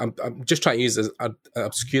 I'm just trying to use an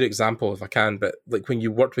obscure example if I can, but like when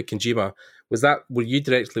you worked with Kojima, were you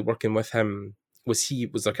directly working with him? Was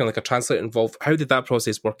there kind of like a translator involved? How did that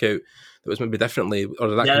process work out? That was maybe differently, or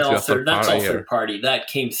did that come through a third party? That's all third party. That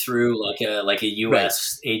came through like a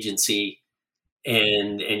US agency,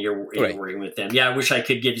 and you're working with them. Yeah, I wish I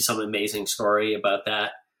could give you some amazing story about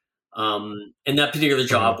that. And that particular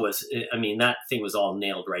job was, that thing was all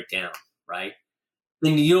nailed right down, right?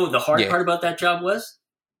 And the hard part about that job was,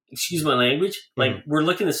 excuse my language, we're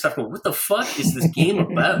looking at stuff going, what the fuck is this game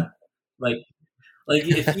about? Like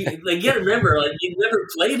if you you gotta remember, you've never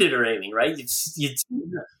played it or anything, right?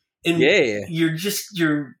 When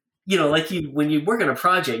you work on a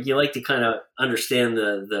project, you like to kind of understand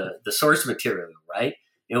the source material, right?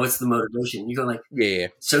 What's the motivation? You go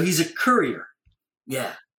so he's a courier,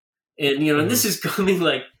 yeah, and and this is probably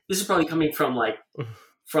coming from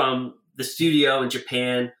the studio in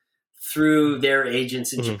Japan, through their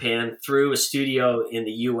agents in Japan, through a studio in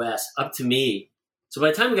the US, up to me. So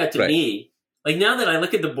by the time it got to me, now that I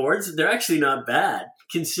look at the boards, they're actually not bad,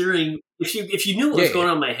 considering if you knew what was going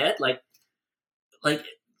on in my head,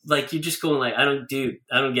 you're just going I don't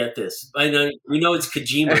get this. I know we know it's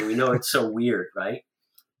Kojima, we know it's so weird, right?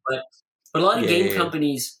 But a lot of game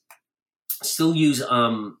companies still use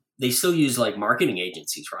marketing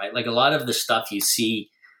agencies, right? Like a lot of the stuff you see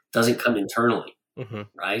doesn't come internally,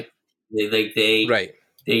 right? They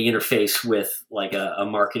interface with a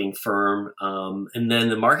marketing firm, and then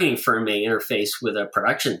the marketing firm may interface with a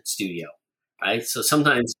production studio, right? So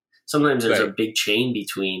sometimes there's a big chain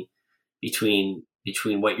between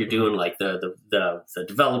what you're doing, like the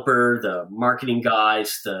developer, the marketing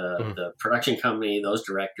guys, the production company, those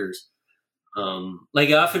directors.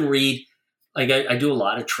 I often read, I do a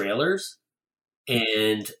lot of trailers,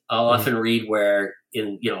 and I'll often read where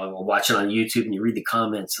I'll watch it on YouTube, and you read the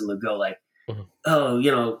comments, and they'll go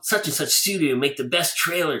oh, such and such studio make the best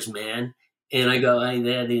trailers, man. And I go, I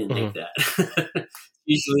didn't make that.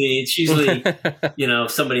 It's usually,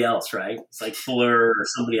 somebody else, right? It's like Fuller or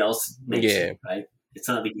somebody else makes it, right? It's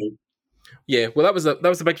not the game. Yeah, well, that was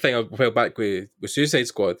the big thing a while back with Suicide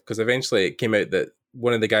Squad, because eventually it came out that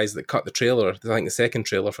one of the guys that cut the trailer, I think the second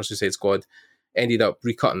trailer for Suicide Squad, ended up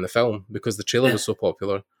recutting the film because the trailer was so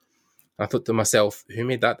popular. I thought to myself, who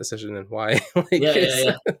made that decision and why?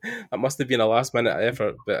 That must have been a last minute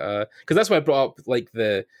effort, but because that's why I brought up like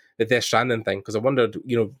the Death Stranding thing, because I wondered,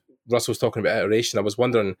 Russell was talking about iteration. I was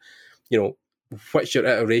wondering, what's your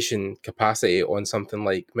iteration capacity on something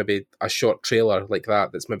like maybe a short trailer like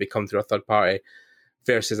that's maybe come through a third party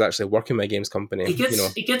versus actually working with a games company.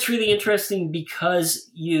 It gets really interesting because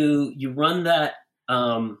you run that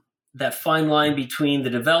that fine line between the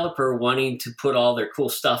developer wanting to put all their cool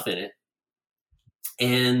stuff in it,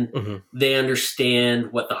 and they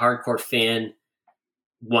understand what the hardcore fan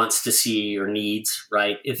wants to see or needs,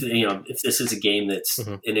 right? If this is a game that's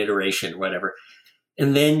an iteration or whatever,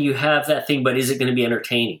 and then you have that thing, but is it going to be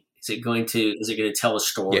entertaining? Is it going to tell a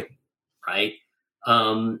story, right?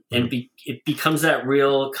 It becomes that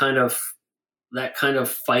real kind of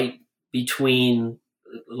fight between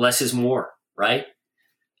less is more, right?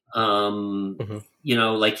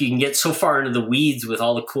 Like you can get so far into the weeds with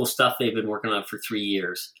all the cool stuff they've been working on for 3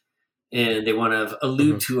 years, and they want to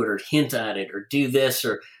allude to it or hint at it or do this,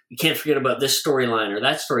 or you can't forget about this storyline or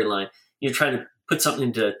that storyline. You're trying to put something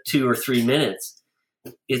into 2 or 3 minutes.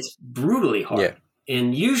 It's brutally hard. Yeah.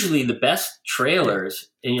 And usually the best trailers,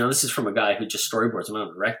 and this is from a guy who just storyboards them out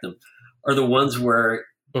and direct them, are the ones where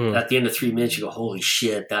at the end of 3 minutes you go, holy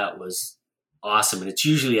shit, that was awesome. And it's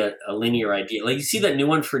usually a linear idea. Like you see that new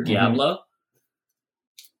one for Diablo?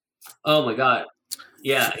 Oh my God.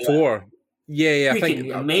 Yeah. 4. Yeah. Freaking I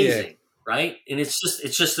think amazing. Right? And it's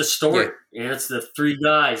just a story. Yeah. It's the 3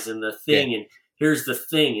 guys and the thing, and here's the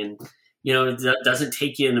thing. And, it doesn't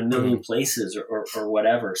take you in a million places or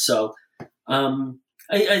whatever. So, I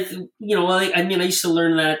used to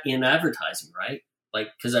learn that in advertising, right? Like,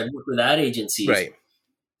 because I work with ad agencies, right?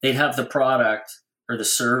 They'd have the product or the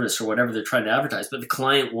service or whatever they're trying to advertise, but the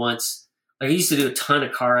client wants. Like I used to do a ton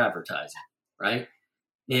of car advertising, right?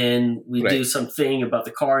 And we do something about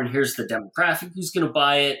the car, and here's the demographic who's going to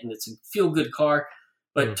buy it, and it's a feel-good car.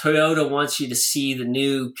 But Toyota wants you to see the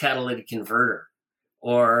new catalytic converter,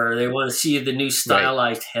 or they want to see the new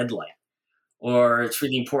stylized headlight. Or it's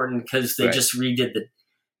really important because they just redid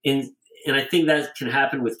and I think that can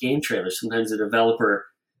happen with game trailers. Sometimes the developer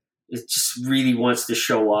just really wants to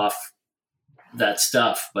show off that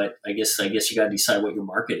stuff, but I guess you got to decide what your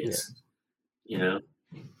market is.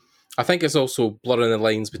 I think it's also blurring the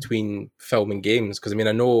lines between film and games, because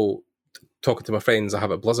I know, talking to my friends I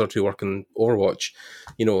have at Blizzard who work on Overwatch,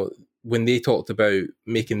 when they talked about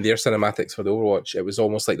making their cinematics for the Overwatch, it was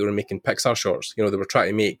almost like they were making Pixar shorts. They were trying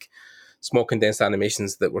to make small condensed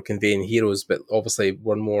animations that were conveying heroes, but obviously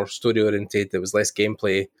were more story oriented. There was less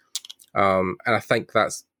gameplay, and I think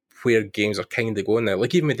that's where games are kind of going now.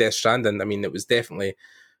 Like even with Death Stranding, it was definitely,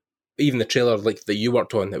 even the trailer like that you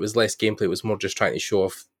worked on, it was less gameplay. It was more just trying to show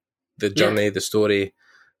off the journey, the story.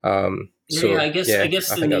 I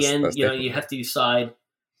guess in the end, you have to decide.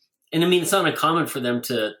 And it's not uncommon for them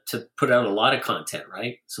to put out a lot of content,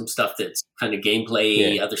 right? Some stuff that's kind of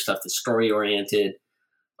gameplay, other stuff that's story oriented.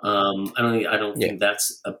 I don't think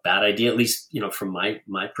that's a bad idea, at least, from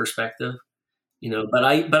my perspective, but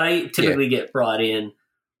I typically get brought in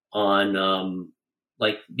on,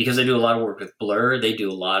 because I do a lot of work with Blur, they do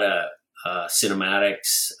a lot of,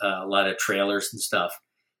 cinematics, a lot of trailers and stuff.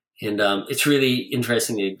 And, it's really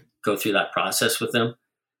interesting to go through that process with them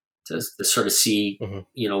to sort of see,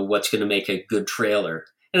 what's going to make a good trailer.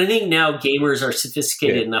 And I think now gamers are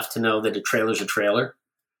sophisticated enough to know that a trailer's a trailer.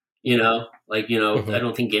 I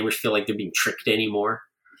don't think gamers feel like they're being tricked anymore.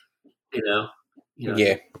 They know.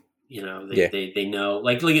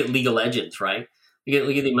 Like look at League of Legends, right?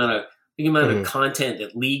 Look at the amount of content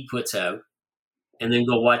that League puts out, and then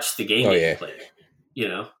go watch the game they play.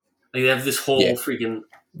 Like they have this whole freaking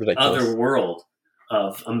other world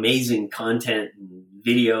of amazing content and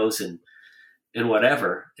videos and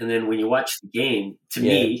whatever. And then when you watch the game, to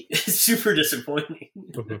me, it's super disappointing.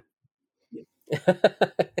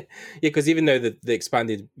 Because even now the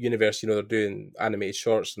expanded universe, they're doing animated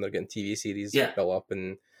shorts and they're getting TV series built up.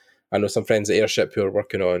 And I know some friends at Airship who are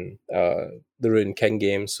working on the Ruined King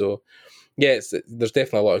game. So there's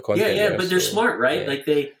definitely a lot of content. Yeah, but they're smart, right? Like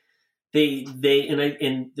the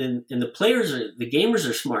players the gamers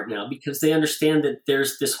are smart now because they understand that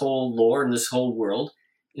there's this whole lore and this whole world,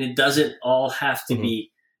 and it doesn't all have to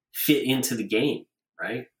be fit into the game,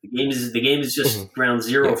 right? The game is just ground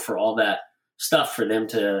zero for all that stuff for them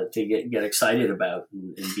to get excited about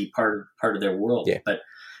and be part of their world. Yeah. But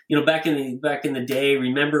back in the day,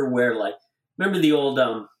 remember the old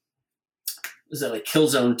was that like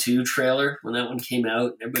Killzone 2 trailer when that one came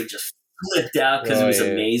out? Everybody just flipped out because it was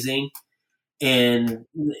amazing. And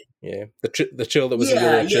the trailer that was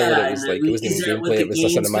a trailer, it was like it wasn't even gameplay, it was a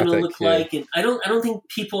cinematic. Look like? And I don't think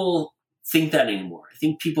people think that anymore. I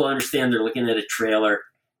think people understand they're looking at a trailer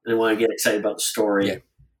and they want to get excited about the story. Yeah.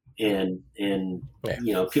 And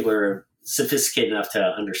people are sophisticated enough to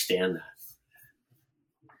understand that.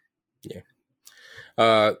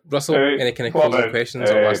 Russell, any kind of closing questions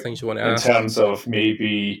or last things you want to ask? In terms of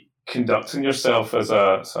maybe conducting yourself as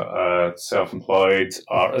a self-employed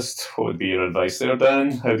artist, what would be your advice there,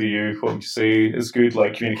 Dan? What would you say is good,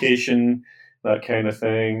 like communication, that kind of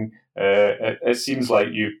thing? It seems like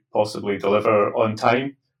you possibly deliver on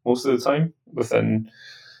time most of the time, within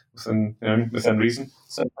reason.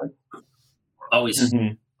 Always.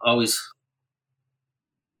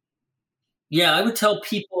 Yeah, I would tell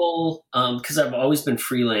people, because I've always been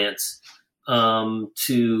freelance,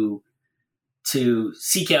 to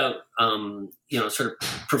seek out, sort of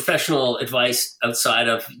professional advice outside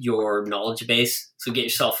of your knowledge base. So get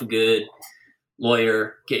yourself a good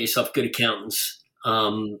lawyer, get yourself good accountants,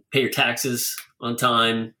 pay your taxes on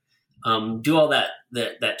time, do all that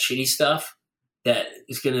shitty stuff that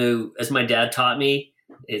is going to, as my dad taught me,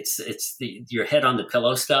 it's your head on the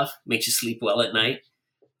pillow stuff, makes you sleep well at night.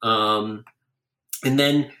 And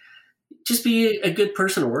then just be a good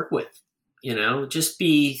person to work with, just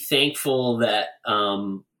be thankful that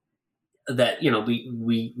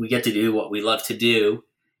we get to do what we love to do.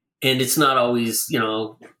 And it's not always,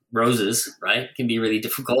 roses, right? It can be really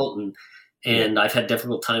difficult. And I've had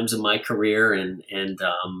difficult times in my career and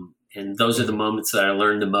those are the moments that I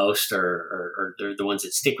learned the most or they're the ones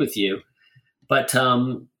that stick with you. But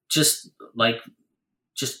just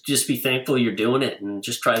be thankful you're doing it and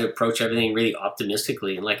just try to approach everything really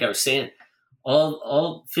optimistically. And like I was saying,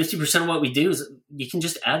 all 50% of what we do is you can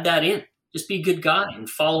just add that in. Just be a good guy and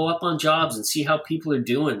follow up on jobs and see how people are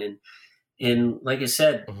doing. And like I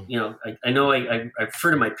said, I know I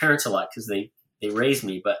refer to my parents a lot because they raised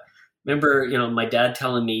me, but remember, my dad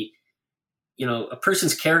telling me, a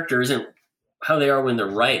person's character isn't how they are when they're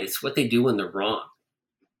right. It's what they do when they're wrong,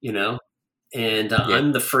 And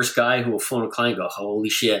I'm the first guy who will phone a client and go, holy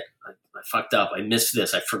shit, I fucked up. I missed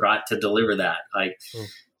this. I forgot to deliver that. Et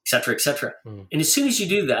cetera, et cetera. And as soon as you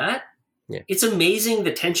do that, it's amazing.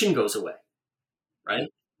 The tension goes away, right?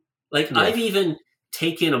 Like I've even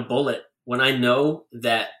taken a bullet when I know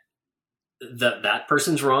that that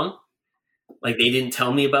person's wrong. Like they didn't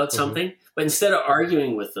tell me about something, but instead of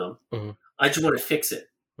arguing with them, I just want to fix it.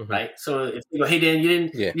 Right. So if you go, hey Dan, you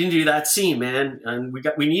didn't do that scene, man, and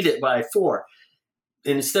we need it by 4.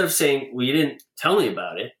 And instead of saying, well, you didn't tell me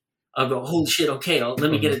about it, I'll go, holy shit, okay, let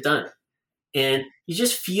me get it done. And you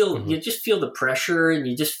just feel the pressure, and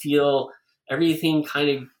you just feel everything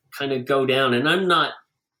kind of go down. And I'm not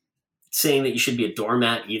saying that you should be a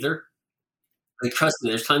doormat either. Like trust me,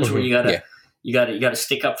 there's times where you gotta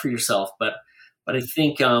stick up for yourself. But I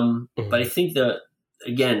think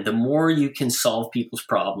again, the more you can solve people's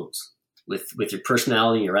problems with your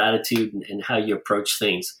personality, your attitude, and how you approach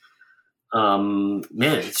things, man,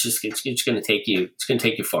 it's going to take you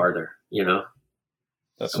farther.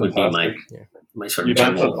 That's that would be my sort of. You've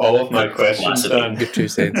answered all of my questions, Dan. Good 2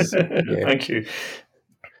 cents. Yeah. Thank you.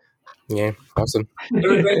 Yeah, awesome. They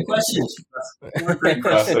were great questions.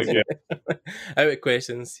 Fantastic, Out of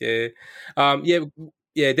questions, yeah. Definitely.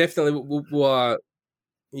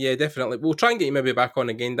 Definitely. We'll try and get you maybe back on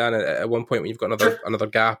again, Dan, at one point when you've got another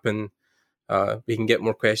gap and we can get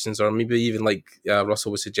more questions, or maybe even like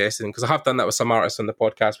Russell was suggesting, because I have done that with some artists on the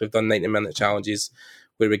podcast. We've done 90-minute challenges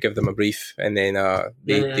where we give them a brief and then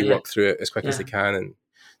they work through it as quick as they can and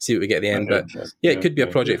see what we get at the end. But it could be a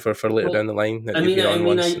project for later down the line.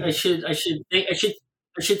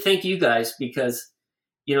 I should thank you guys because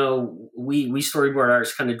we storyboard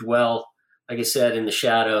artists kind of dwell, like I said, in the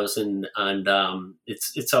shadows, and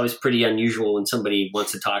it's always pretty unusual when somebody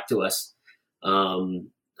wants to talk to us.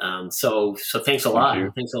 So thanks a lot.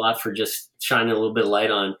 Thanks a lot for just shining a little bit of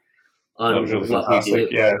light on really what fantastic. we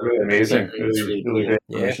do. Yeah, really amazing. Really great.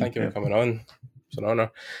 Yeah, thank you for coming on. It's an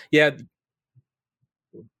honor. Yeah.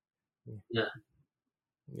 I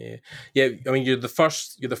mean, you're the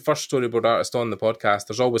first storyboard artist on the podcast.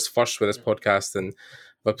 There's always first with this podcast, and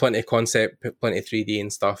we've plenty of concept, plenty of 3D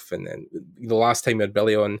and stuff. And then the last time we had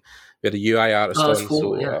Billy on, we had a UI artist on.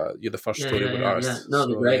 Cool. So you're the first storyboard artist. Yeah. No,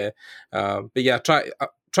 so, great. But yeah, trying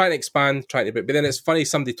to expand, but then it's funny.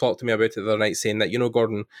 Somebody talked to me about it the other night, saying that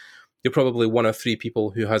Gordon, you're probably one of 3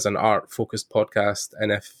 people who has an art-focused podcast,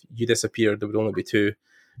 and if you disappeared, there would only be 2.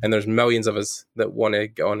 And there's millions of us that want to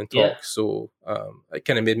get on and talk. Yeah. So it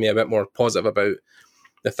kind of made me a bit more positive about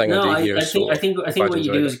the thing I do here. I think what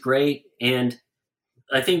you do is great. And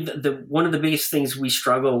I think that one of the biggest things we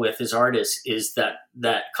struggle with as artists is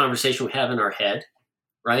that conversation we have in our head,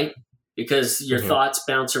 right? Because your thoughts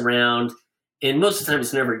bounce around, and most of the time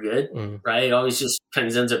it's never good, right? It always just kind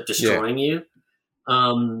of ends up destroying you.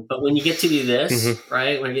 But when you get to do this,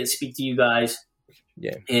 right? When I get to speak to you guys,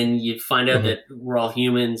 and you find out that we're all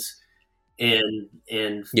humans, and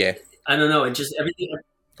I don't know, it just everything.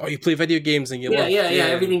 Oh, you play video games and you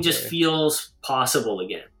everything just feels possible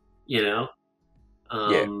again, you know.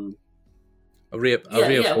 A ray of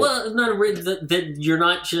hope. Well, not a ray that you're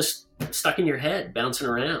not just stuck in your head, bouncing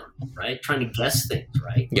around, right? Trying to guess things,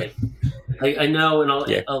 right? Yeah. Like, I know, and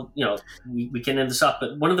I'll you know, we can end this up,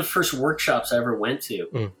 but one of the first workshops I ever went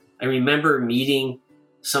to, I remember meeting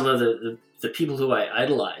some of the people who I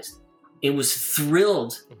idolized. It was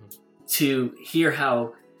thrilled to hear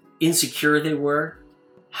how insecure they were,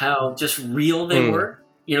 how just real they were,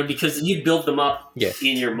 you know, because you built them up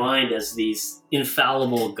in your mind as these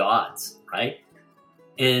infallible gods, right?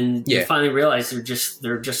 And you finally realize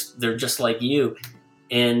they're just like you,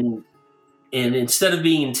 and instead of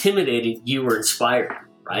being intimidated, you were inspired,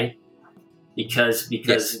 right? Because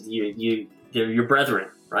they're your brethren,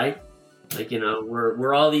 right? Like, you know,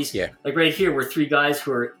 we're all these, like right here, we're 3 guys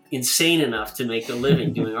who are insane enough to make a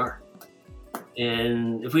living doing art.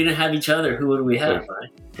 And if we didn't have each other, who would we have, right?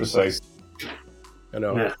 Precise. I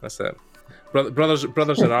know, that's it. Brothers in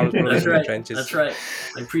arms, brothers in the trenches. That's right.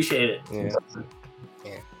 I appreciate it.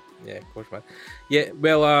 Yeah, of course, man. Yeah,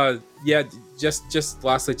 well, just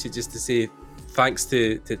lastly, to say thanks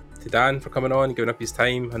to Dan for coming on, giving up his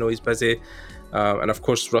time. I know he's busy. And of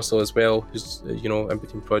course Russell as well, who's in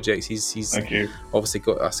between projects. He's obviously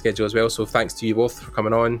got a schedule as well. So thanks to you both for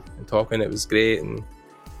coming on and talking. It was great, and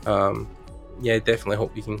definitely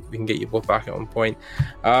hope we can get you both back at one point.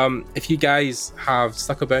 If you guys have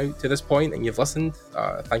stuck about to this point and you've listened,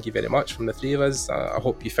 thank you very much from the 3 of us. I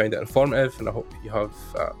hope you found it informative, and I hope you have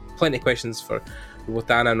plenty of questions for both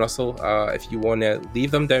Dan and Russell. If you want to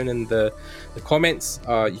leave them down in the comments,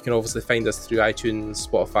 you can obviously find us through iTunes,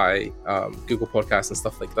 Spotify, Google Podcasts and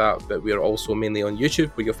stuff like that, but we're also mainly on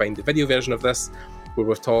YouTube, where you'll find the video version of this where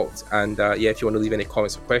we've talked. And if you want to leave any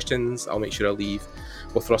comments or questions, I'll make sure I leave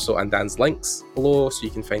both Russell and Dan's links below so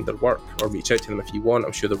you can find their work, or reach out to them if you want.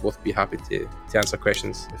 I'm sure they'll both be happy to answer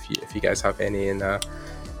questions if you guys have any, and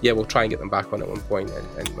we'll try and get them back on at one point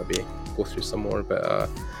and maybe go through some more. But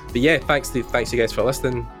thanks you guys for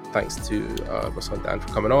listening. Thanks to Russell and Dan for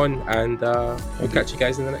coming on, and we'll catch you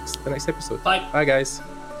guys in the next episode. Bye guys.